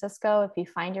San Francisco. If you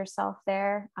find yourself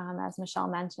there, as Michelle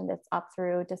mentioned, it's up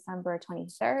through December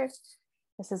 23rd.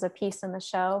 This is a piece in the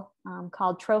show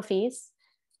called Trophies.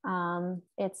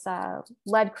 It's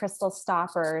lead crystal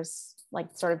stoppers, like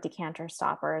sort of decanter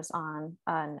stoppers on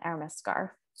an Hermes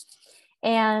scarf.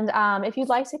 And if you'd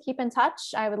like to keep in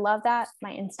touch, I would love that.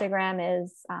 My Instagram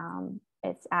is,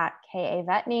 it's at Katherine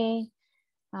Vetne.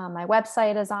 My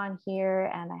website is on here,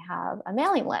 and I have a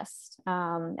mailing list.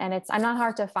 And I'm not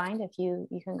hard to find. If you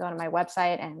can go to my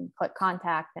website and click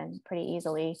contact and pretty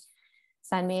easily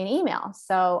send me an email.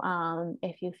 So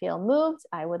if you feel moved,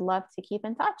 I would love to keep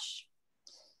in touch.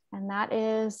 And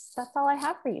that's all I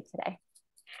have for you today.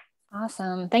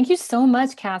 Awesome. Thank you so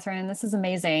much, Catherine. This is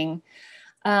amazing.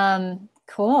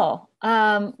 Cool.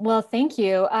 Well, thank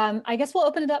you. I guess we'll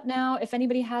open it up now. If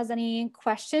anybody has any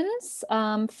questions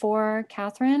for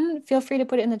Catherine, feel free to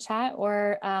put it in the chat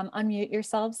or unmute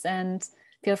yourselves, and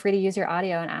feel free to use your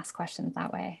audio and ask questions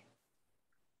that way.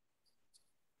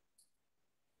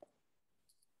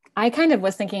 I kind of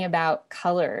was thinking about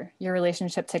color, your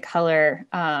relationship to color,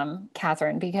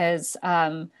 Catherine, because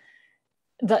the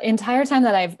entire time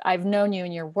that I've known you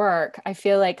and your work, I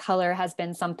feel like color has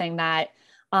been something that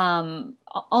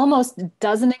almost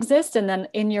doesn't exist. And then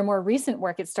in your more recent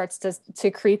work, it starts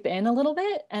to creep in a little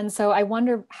bit. And so I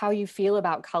wonder how you feel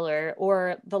about color,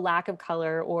 or the lack of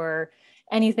color, or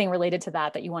anything related to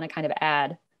that you want to kind of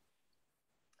add.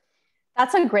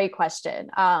 That's a great question.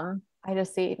 I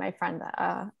just see my friend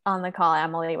on the call,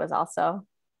 Emily, was also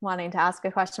wanting to ask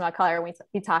a question about color.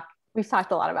 We've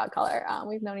talked a lot about color.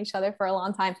 We've known each other for a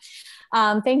long time.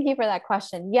 Thank you for that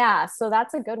question. Yeah, so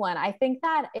that's a good one. I think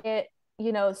that it,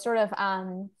 sort of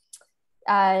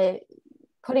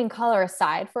putting color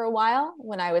aside for a while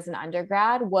when I was an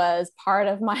undergrad was part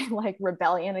of my like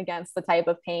rebellion against the type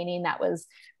of painting that was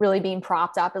really being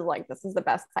propped up as like, this is the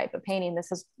best type of painting.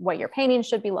 This is what your painting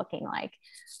should be looking like.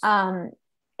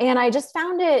 And I just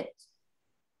found it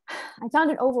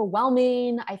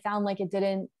overwhelming. I found like it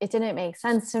didn't make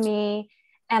sense to me.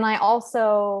 And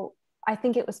I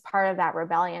think it was part of that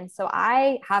rebellion. So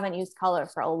I haven't used color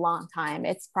for a long time.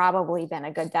 It's probably been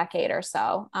a good decade or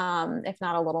so, if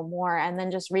not a little more. And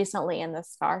then just recently in the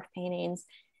scarf paintings,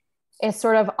 it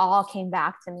sort of all came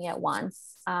back to me at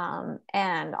once.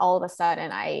 And all of a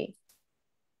sudden I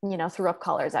threw up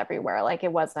colors everywhere. Like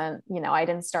it wasn't, I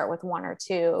didn't start with one or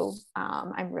two.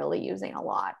 I'm really using a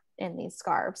lot in these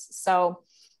scarves. So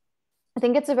I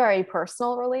think it's a very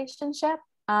personal relationship.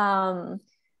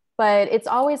 But it's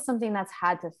always something that's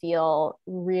had to feel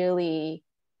really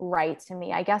right to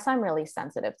me. I guess I'm really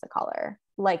sensitive to color.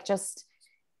 Like just,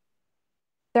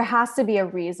 there has to be a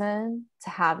reason to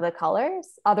have the colors.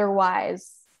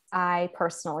 Otherwise, I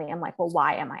personally am like, well,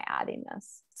 why am I adding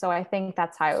this? So I think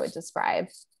that's how I would describe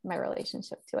my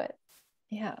relationship to it.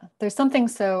 Yeah, there's something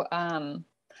so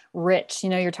rich,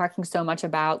 you're talking so much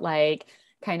about like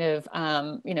kind of,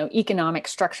 economic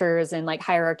structures and like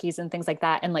hierarchies and things like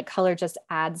that. And like color just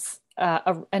adds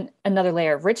another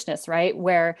layer of richness, right?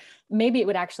 Where maybe it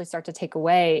would actually start to take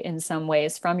away in some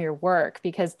ways from your work,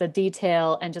 because the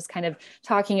detail and just kind of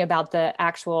talking about the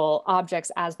actual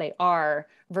objects as they are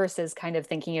versus kind of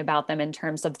thinking about them in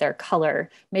terms of their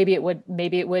color. Maybe it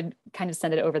would kind of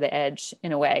send it over the edge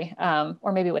in a way,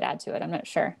 or maybe it would add to it. I'm not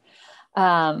sure.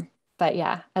 But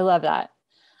yeah, I love that.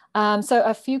 So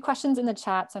a few questions in the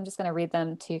chat. So I'm just going to read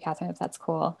them to you, Catherine, if that's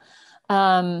cool.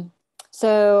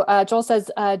 So Joel says,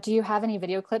 do you have any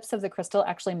video clips of the crystal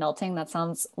actually melting? That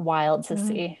sounds wild to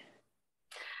see.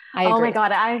 I agree. Oh my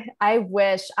God. I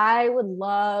wish. I would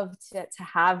love to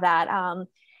have that.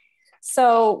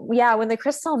 So yeah, when the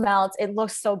crystal melts, it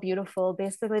looks so beautiful.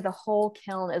 Basically the whole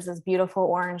kiln is this beautiful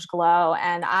orange glow.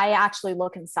 And I actually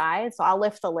look inside. So I'll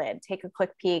lift the lid, take a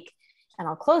quick peek, and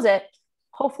I'll close it,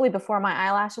 hopefully before my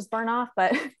eyelashes burn off,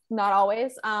 but not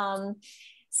always.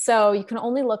 So you can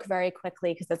only look very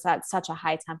quickly because it's at such a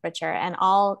high temperature, and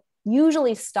I'll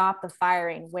usually stop the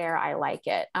firing where I like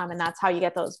it. And that's how you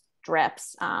get those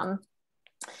drips.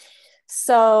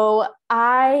 So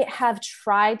I have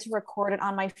tried to record it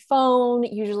on my phone.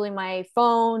 Usually my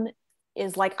phone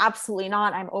is like, absolutely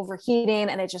not, I'm overheating,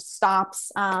 and it just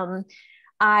stops.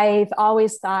 I've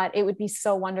always thought it would be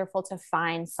so wonderful to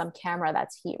find some camera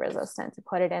that's heat resistant to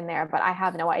put it in there, but I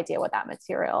have no idea what that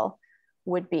material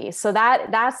would be. So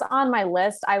that's on my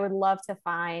list. I would love to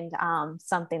find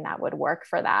something that would work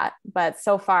for that. But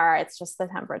so far it's just the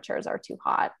temperatures are too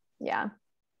hot. Yeah.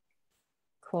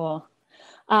 Cool.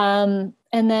 And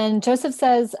then Joseph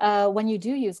says, when you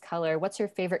do use color, what's your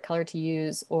favorite color to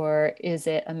use, or is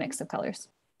it a mix of colors?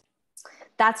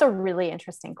 That's a really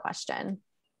interesting question.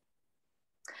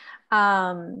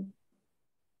 That's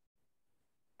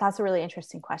a really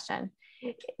interesting question,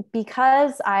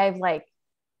 because I've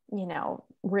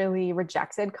really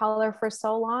rejected color for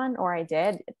so long, or I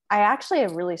actually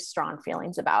have really strong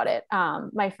feelings about it.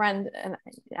 My friend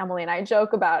Emily and I've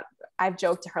joked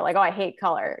to her, like, oh, I hate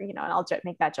color, and I'll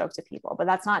make that joke to people, but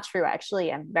that's not true.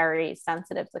 Actually, I'm very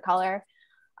sensitive to color.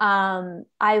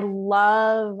 I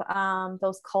love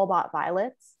those cobalt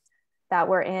violets that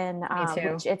were in, Me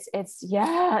too. which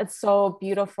it's so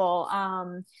beautiful.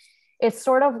 It's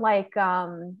sort of like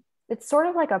a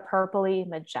purpley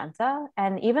magenta,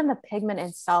 and even the pigment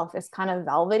itself is kind of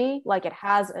velvety. Like, it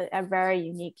has a very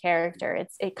unique character.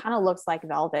 It kind of looks like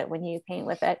velvet when you paint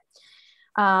with it.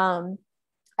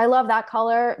 I love that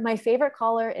color. My favorite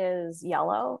color is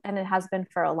yellow, and it has been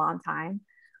for a long time.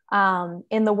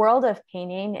 In the world of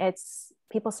painting,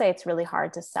 people say it's really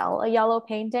hard to sell a yellow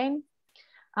painting,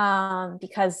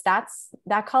 because that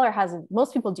color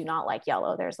most people do not like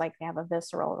yellow. They have a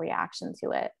visceral reaction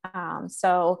to it.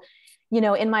 So,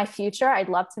 in my future, I'd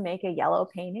love to make a yellow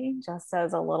painting, just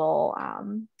as a little,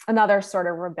 another sort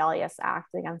of rebellious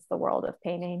act against the world of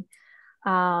painting.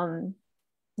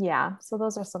 Yeah. So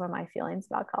those are some of my feelings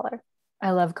about color.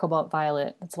 I love cobalt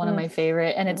violet. It's one of my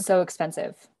favorite, and it's so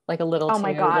expensive, like a little, oh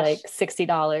my gosh, like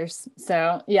 $60.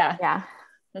 So yeah,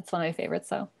 that's one of my favorites.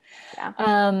 So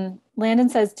yeah. Landon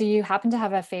says, do you happen to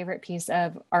have a favorite piece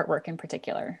of artwork in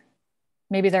particular?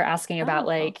 Maybe they're asking about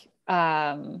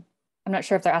I'm not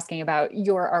sure if they're asking about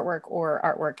your artwork or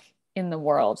artwork in the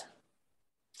world.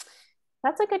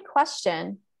 That's a good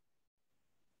question.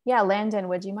 Yeah, Landon,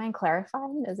 would you mind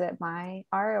clarifying? Is it my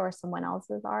art or someone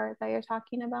else's art that you're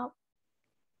talking about?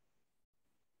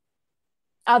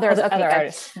 Others. Okay, other good.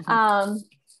 Artists. Mm-hmm.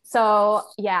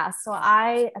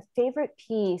 A favorite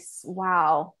piece.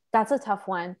 Wow, that's a tough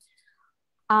one.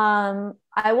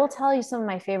 I will tell you some of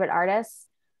my favorite artists.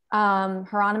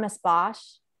 Hieronymus Bosch.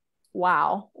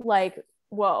 Wow,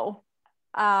 whoa.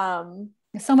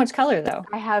 So much color, though.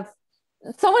 I have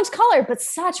so much color, but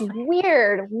such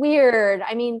weird.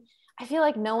 I mean, I feel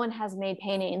like no one has made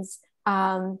paintings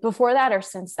before that or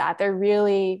since that. They're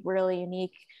really, really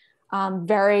unique.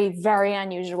 Very, very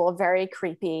unusual, very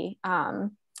creepy.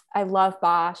 I love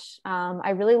Bosch.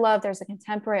 I really love, there's a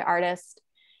contemporary artist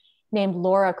named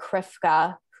Laura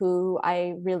Krifka, who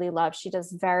I really love. She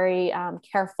does very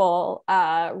careful,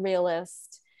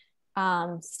 realist,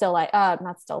 not still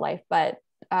life, but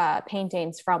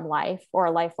paintings from life,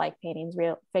 or lifelike paintings,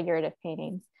 real figurative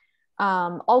paintings.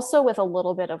 Also with a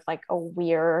little bit of like a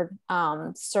weird,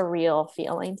 surreal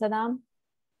feeling to them.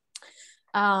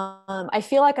 I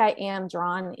feel like I am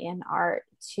drawn in art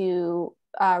to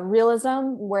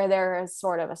realism, where there is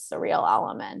sort of a surreal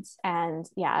element. And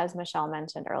yeah, as Michelle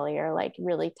mentioned earlier, like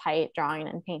really tight drawing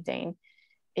and painting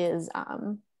is,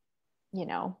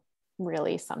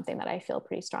 really something that I feel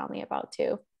pretty strongly about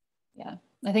too. Yeah.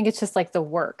 I think it's just like the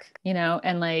work,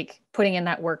 and like putting in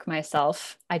that work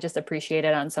myself. I just appreciate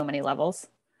it on so many levels.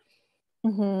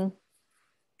 Mm-hmm.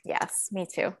 Yes, me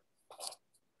too.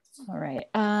 All right.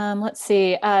 Let's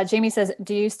see. Jamie says,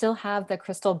 do you still have the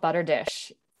crystal butter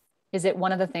dish? Is it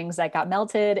one of the things that got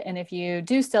melted? And if you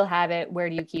do still have it, where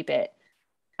do you keep it?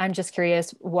 I'm just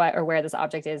curious what or where this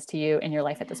object is to you in your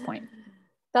life at this point.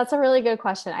 That's a really good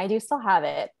question. I do still have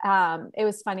it. It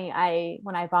was funny.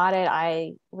 When I bought it,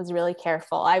 I was really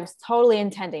careful. I was totally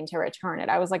intending to return it.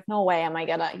 I was like, no way am I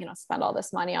gonna, spend all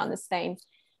this money on this thing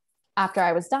after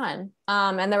I was done.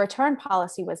 And the return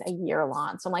policy was a year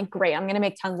long. So I'm like, great, I'm going to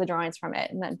make tons of drawings from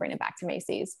it and then bring it back to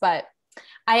Macy's. But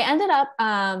I ended up,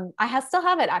 still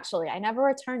have it actually. I never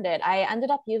returned it. I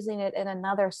ended up using it in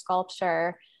another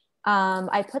sculpture.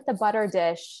 I put the butter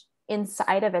dish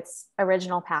inside of its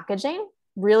original packaging,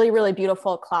 really, really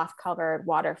beautiful cloth covered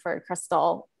Waterford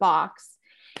crystal box.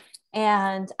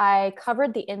 And I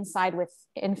covered the inside with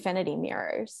infinity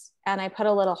mirrors, and I put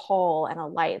a little hole and a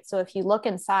light. So if you look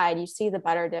inside, you see the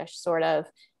butter dish sort of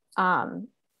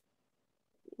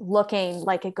looking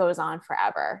like it goes on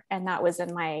forever. And that was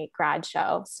in my grad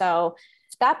show. So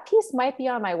that piece might be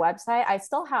on my website. I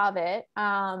still have it.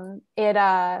 It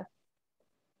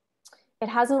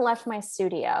hasn't left my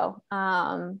studio.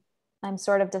 I'm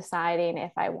sort of deciding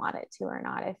if I want it to or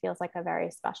not. It feels like a very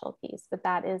special piece, but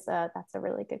that's a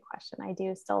really good question. I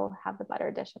do still have the butter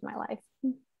dish in my life.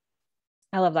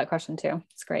 I love that question too.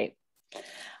 It's great.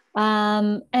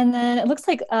 And then it looks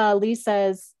like Lee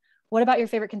says, what about your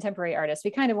favorite contemporary artist?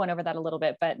 We kind of went over that a little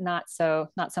bit, but not so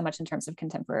much in terms of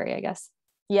contemporary, I guess.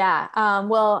 Yeah.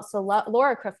 Well, so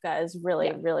Laura Krifka is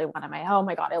really, really one of my, oh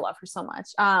my God, I love her so much.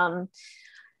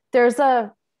 There's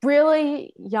a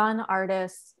really young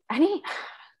artist, I don't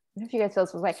know if you guys feel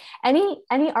this way. Any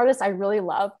artist I really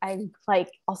love, I like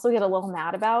also get a little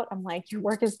mad about. I'm like, your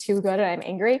work is too good and I'm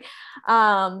angry.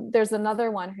 There's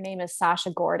another one, her name is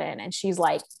Sasha Gordon, and she's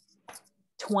like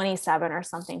 27 or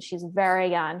something. She's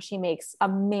very young. She makes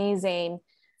amazing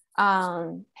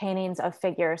paintings of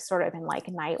figures sort of in like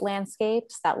night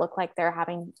landscapes that look like they're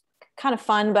having kind of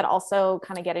fun, but also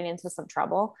kind of getting into some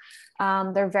trouble.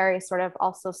 They're very sort of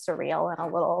also surreal and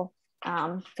a little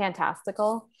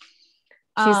fantastical.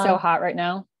 She's so hot right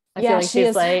now. I feel like she's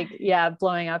is. like,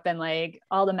 blowing up, and like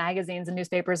all the magazines and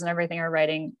newspapers and everything are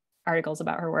writing articles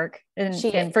about her work,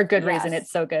 and for good reason. It's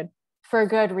so good. For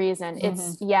good reason.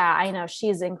 It's I know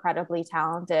she's incredibly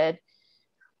talented.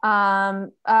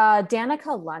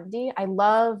 Danica Lundy. I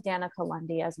love Danica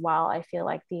Lundy as well. I feel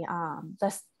like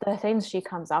the things she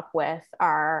comes up with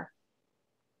are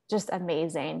just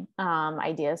amazing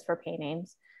ideas for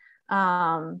paintings.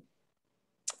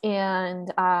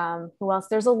 And who else?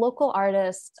 There's a local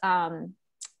artist, Brett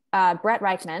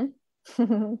Reichman.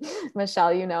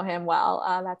 Michelle, you know him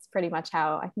well. That's pretty much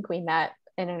how I think we met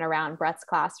in and around Brett's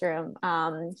classroom.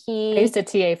 I used to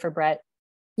TA for Brett.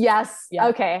 Yes. Yeah.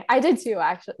 Okay. I did too,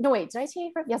 actually. No, wait, did I TA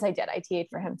for him? Yes, I did. I TA'd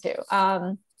for him too.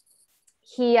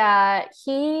 He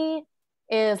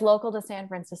is local to San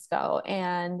Francisco,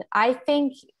 and I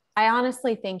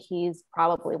honestly think he's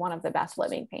probably one of the best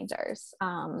living painters.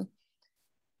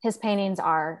 His paintings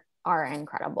are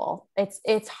incredible.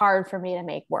 It's hard for me to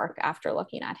make work after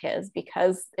looking at his,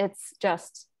 because it's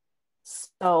just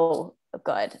so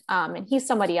good. And he's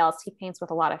somebody else. He paints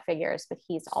with a lot of figures, but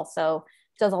he's also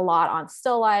does a lot on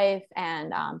still life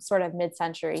and sort of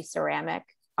mid-century ceramic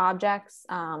objects.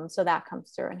 So that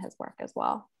comes through in his work as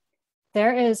well.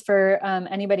 There is, for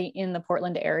anybody in the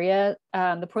Portland area,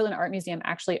 the Portland Art Museum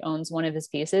actually owns one of his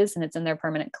pieces, and it's in their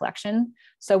permanent collection.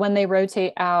 So when they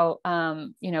rotate out,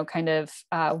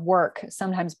 work,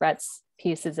 sometimes Brett's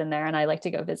piece is in there, and I like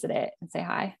to go visit it and say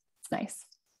hi. It's nice.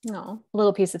 No, a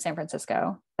little piece of San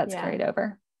Francisco that's carried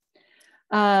over.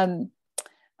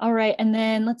 All right. And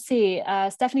then let's see.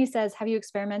 Stephanie says, have you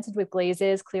experimented with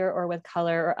glazes, clear or with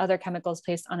color, or other chemicals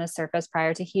placed on a surface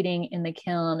prior to heating in the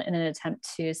kiln in an attempt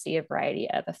to see a variety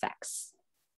of effects?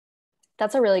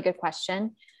 That's a really good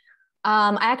question.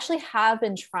 I actually have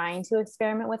been trying to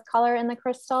experiment with color in the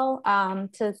crystal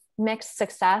to mixed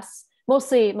success,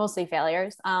 mostly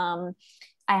failures. I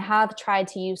have tried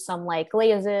to use some like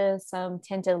glazes, some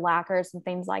tinted lacquers and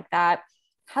things like that.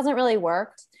 Hasn't really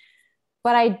worked.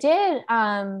 But I did,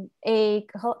 a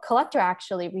collector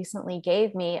actually recently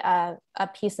gave me a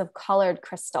piece of colored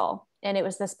crystal, and it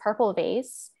was this purple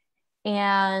vase.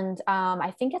 And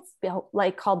I think it's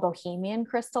like called Bohemian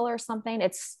crystal or something.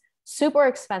 It's super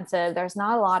expensive. There's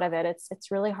not a lot of it. It's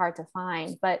really hard to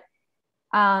find, but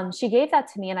she gave that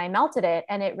to me and I melted it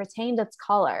and it retained its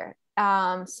color.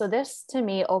 So this to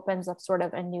me opens up sort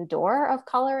of a new door of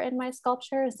color in my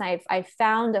sculptures. I've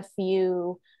found a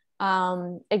few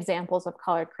examples of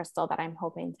colored crystal that I'm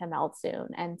hoping to melt soon.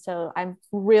 And so I'm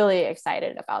really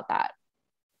excited about that.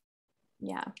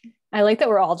 Yeah. I like that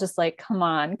we're all just like, come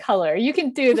on, color. You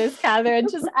can do this, Catherine.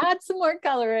 Just add some more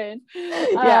color in.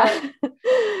 Yeah.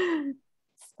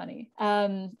 It's funny.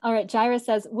 All right. Jaira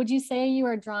says, would you say you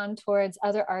are drawn towards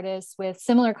other artists with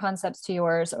similar concepts to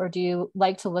yours, or do you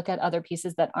like to look at other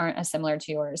pieces that aren't as similar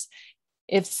to yours?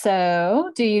 If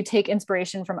so, do you take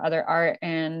inspiration from other art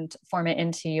and form it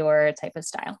into your type of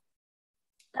style?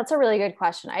 That's a really good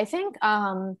question. I think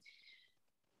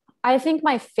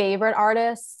my favorite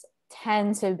artists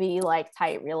tend to be like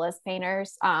tight realist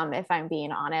painters, if I'm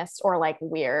being honest, or like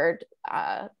weird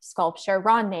sculpture.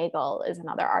 Ron Nagel is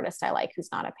another artist I like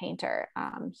who's not a painter.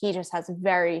 He just has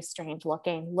very strange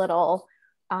looking little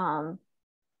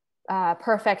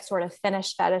perfect sort of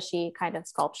finished fetishy kind of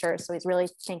sculpture. So he's really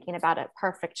thinking about a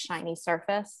perfect shiny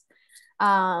surface.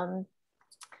 I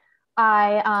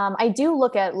do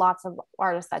look at lots of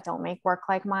artists that don't make work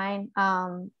like mine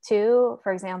too.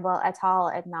 For example,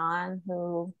 Atal Adnan,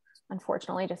 who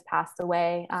unfortunately just passed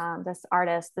away. This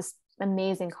artist, this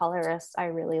amazing colorist I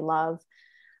really love.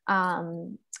 A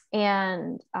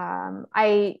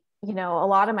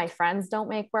lot of my friends don't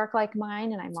make work like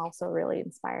mine, and I'm also really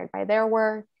inspired by their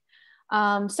work.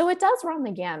 So it does run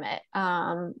the gamut.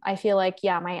 I feel like,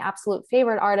 my absolute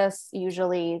favorite artists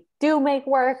usually do make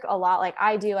work a lot like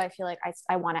I do. I feel like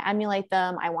I want to emulate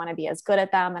them. I want to be as good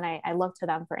at them. And I look to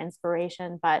them for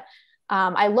inspiration, but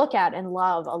I look at and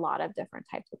love a lot of different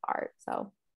types of art.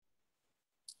 So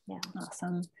yeah.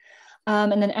 Awesome.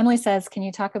 And then Emily says, can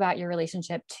you talk about your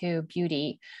relationship to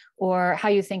beauty or how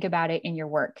you think about it in your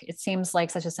work? It seems like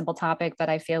such a simple topic, but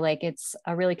I feel like it's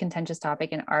a really contentious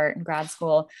topic in art and grad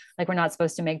school. Like we're not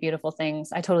supposed to make beautiful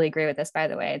things. I totally agree with this, by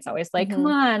the way. It's always like, come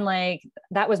on, like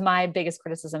that was my biggest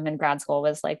criticism in grad school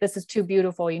was like, this is too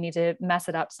beautiful. You need to mess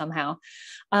it up somehow.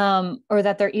 Or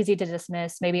that they're easy to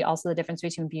dismiss. Maybe also the difference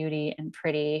between beauty and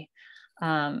pretty.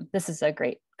 This is a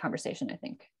great conversation, I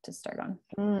think, to start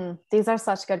on. These are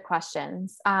such good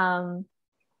questions.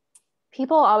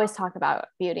 People always talk about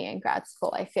beauty in grad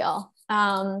school, I feel.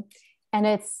 And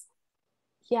it's,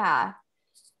 yeah,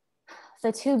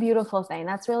 the too beautiful thing.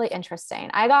 That's really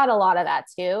interesting. I got a lot of that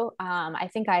too. I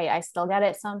think I still get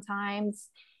it sometimes.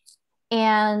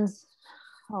 And,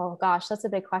 oh gosh, that's a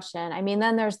big question. I mean,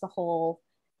 then there's the whole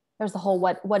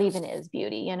what even is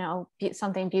beauty, you know,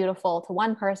 something beautiful to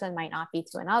one person might not be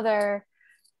to another.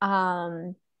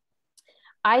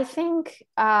 I think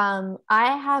I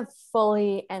have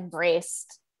fully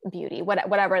embraced beauty,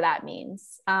 whatever that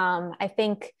means. I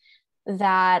think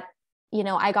that, you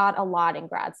know, I got a lot in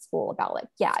grad school about like,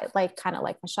 yeah, like kind of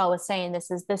like Michelle was saying, this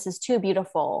is too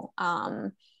beautiful.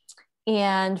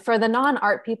 And for the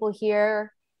non-art people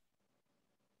here,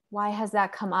 why has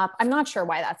that come up? I'm not sure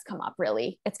why that's come up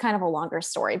really. It's kind of a longer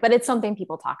story, but it's something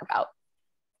people talk about.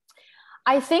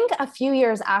 I think a few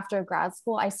years after grad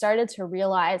school, I started to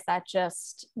realize that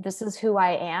just this is who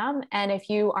I am. And if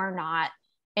you are not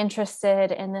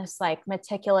interested in this like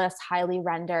meticulous, highly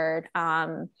rendered,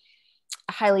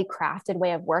 highly crafted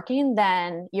way of working,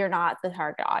 then you're not the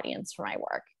target audience for my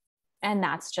work. And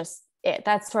that's just it.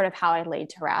 That's sort of how I laid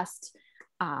to rest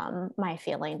my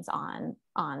feelings on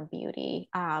beauty.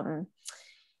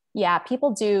 Yeah,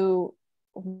 people do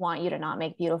want you to not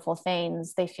make beautiful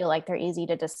things. They feel like they're easy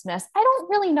to dismiss. I don't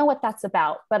really know what that's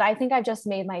about, but I think I've just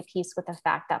made my peace with the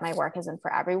fact that my work isn't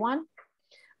for everyone.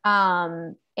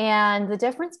 And the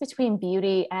difference between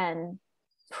beauty and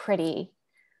pretty,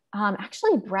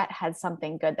 actually Brett had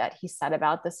something good that he said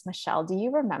about this. Michelle, do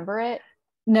you remember it?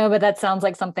 No, but that sounds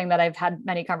like something that I've had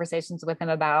many conversations with him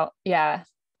about. Yeah.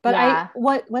 But yeah.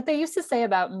 what they used to say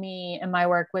about me and my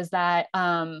work was that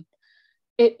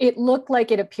it looked like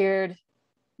it appeared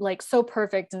like so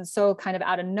perfect and so kind of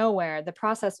out of nowhere. The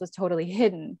process was totally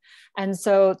hidden. And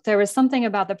so there was something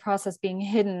about the process being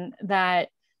hidden that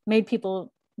made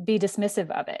people be dismissive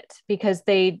of it because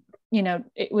they, you know,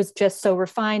 it was just so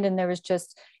refined and there was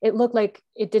just, it looked like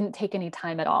it didn't take any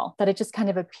time at all, that it just kind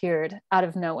of appeared out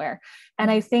of nowhere.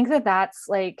 And I think that that's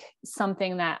like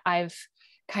something that I've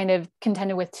kind of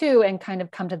contended with too, and kind of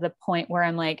come to the point where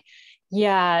I'm like,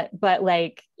 yeah, but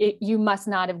like you must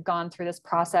not have gone through this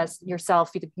process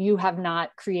yourself. You have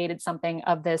not created something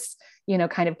of this, you know,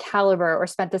 kind of caliber or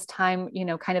spent this time, you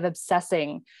know, kind of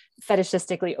obsessing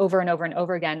fetishistically over and over and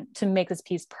over again to make this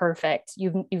piece perfect.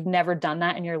 You've never done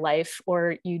that in your life,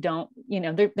 or you don't, you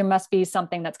know, there must be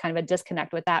something that's kind of a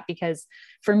disconnect with that. Because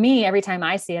for me, every time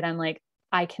I see it, I'm like,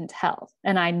 I can tell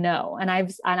and I know, and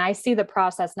I see the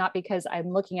process, not because I'm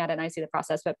looking at it and I see the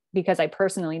process, but because I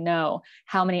personally know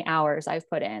how many hours I've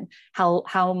put in,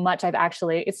 how much I've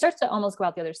actually, it starts to almost go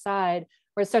out the other side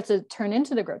where it starts to turn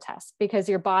into the grotesque because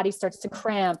your body starts to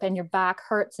cramp and your back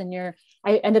hurts and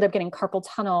I ended up getting carpal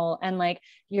tunnel and like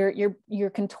you're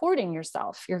contorting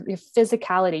yourself, your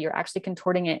physicality, you're actually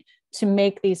contorting it to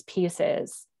make these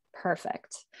pieces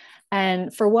perfect.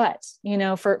 And for what, you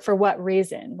know, for what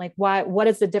reason? Like what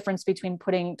is the difference between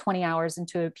putting 20 hours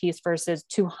into a piece versus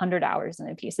 200 hours in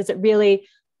a piece? Is it really,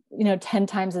 you know, 10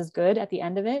 times as good at the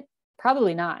end of it?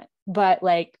 Probably not. But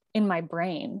like in my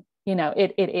brain, you know,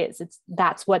 it is,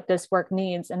 that's what this work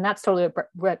needs. And that's totally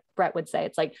what Brett would say.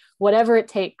 It's like, whatever it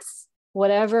takes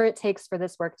for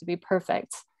this work to be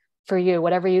perfect for you,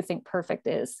 whatever you think perfect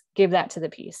is, give that to the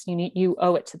piece. You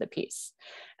owe it to the piece.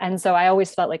 And so I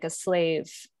always felt like a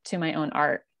slave to my own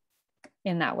art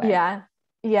in that way.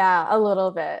 Yeah, a little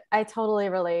bit. I totally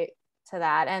relate to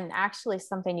that. And actually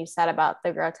something you said about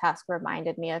the grotesque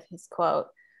reminded me of his quote.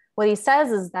 What he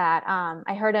says is that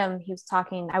I heard him, he was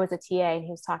talking, I was a TA and he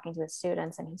was talking to his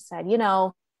students and he said, you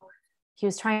know, he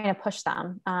was trying to push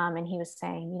them. And he was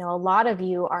saying, you know, a lot of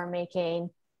you are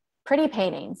making pretty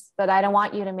paintings, but I don't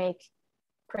want you to make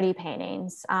pretty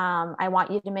paintings. I want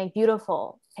you to make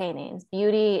beautiful paintings.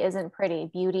 Beauty isn't pretty.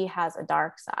 Beauty has a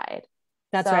dark side.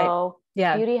 That's right.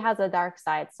 Yeah. Beauty has a dark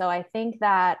side. So I think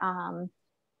that,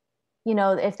 you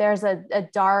know, if there's an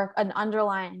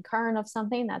underlying current of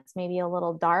something that's maybe a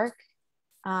little dark,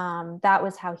 that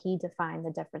was how he defined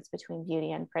the difference between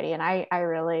beauty and pretty. And I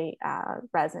really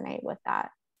resonate with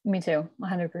that. Me too.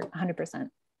 100%.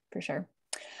 for sure.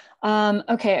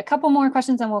 Okay, a couple more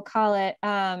questions and we'll call it.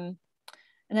 And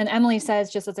then Emily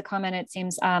says, just as a comment, it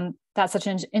seems that's such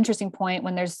an interesting point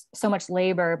when there's so much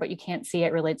labor, but you can't see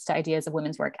it relates to ideas of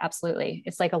women's work. Absolutely.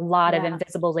 It's like a lot of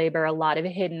invisible labor, a lot of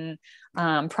hidden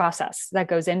process that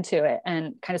goes into it,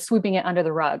 and kind of sweeping it under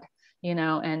the rug, you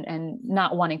know, and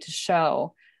not wanting to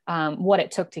show what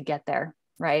it took to get there.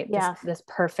 Right. Yeah. This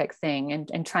perfect thing,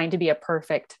 and trying to be a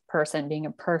perfect person, being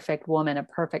a perfect woman, a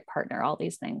perfect partner, all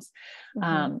these things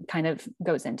kind of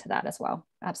goes into that as well.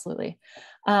 Absolutely.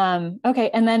 Okay.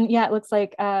 And then, yeah, it looks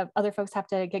like other folks have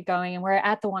to get going, and we're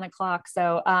at the 1 o'clock.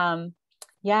 So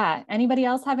yeah, anybody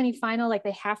else have any final, like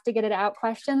they have to get it out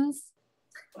questions?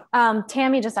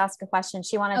 Tammy just asked a question.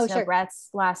 She wanted to know sure. Brett's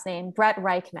last name, Brett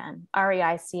Reichman,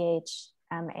 Reichman.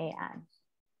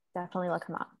 Definitely look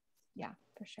him up. Yeah,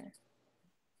 for sure.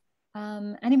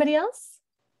 Anybody else?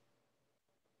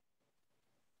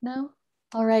 No?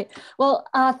 All right. Well,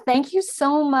 thank you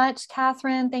so much,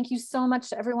 Catherine. Thank you so much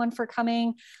to everyone for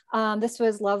coming. This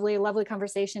was lovely, lovely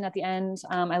conversation at the end.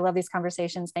 I love these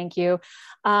conversations. Thank you.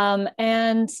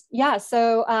 And yeah,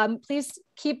 so please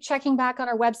keep checking back on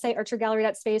our website,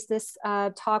 archergallery.space. This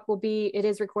talk it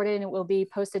is recorded, and it will be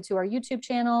posted to our YouTube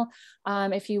channel.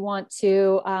 If you want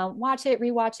to watch it,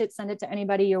 rewatch it, send it to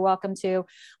anybody, you're welcome to.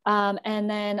 And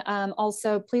then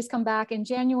also please come back in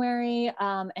January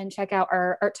and check out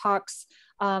our art talks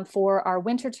for our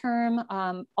winter term.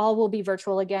 All will be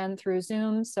virtual again through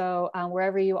Zoom. So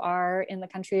wherever you are in the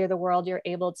country or the world, you're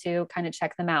able to kind of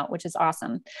check them out, which is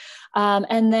awesome.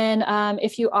 And then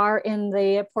if you are in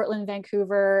the Portland,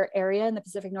 Vancouver area in the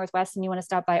Pacific Northwest, and you want to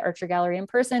stop by Archer Gallery in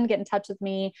person, get in touch with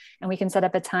me, and we can set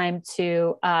up a time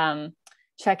to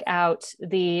check out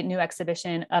the new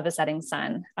exhibition of A Setting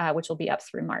Sun, which will be up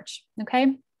through March.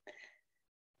 Okay.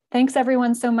 Thanks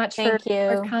everyone so much for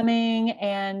coming,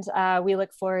 and we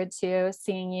look forward to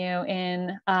seeing you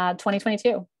in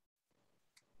 2022.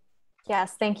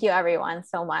 Yes, thank you everyone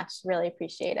so much. Really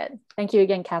appreciate it. Thank you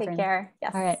again, Catherine. Take care.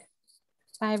 Yes. All right.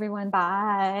 Bye everyone.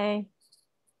 Bye.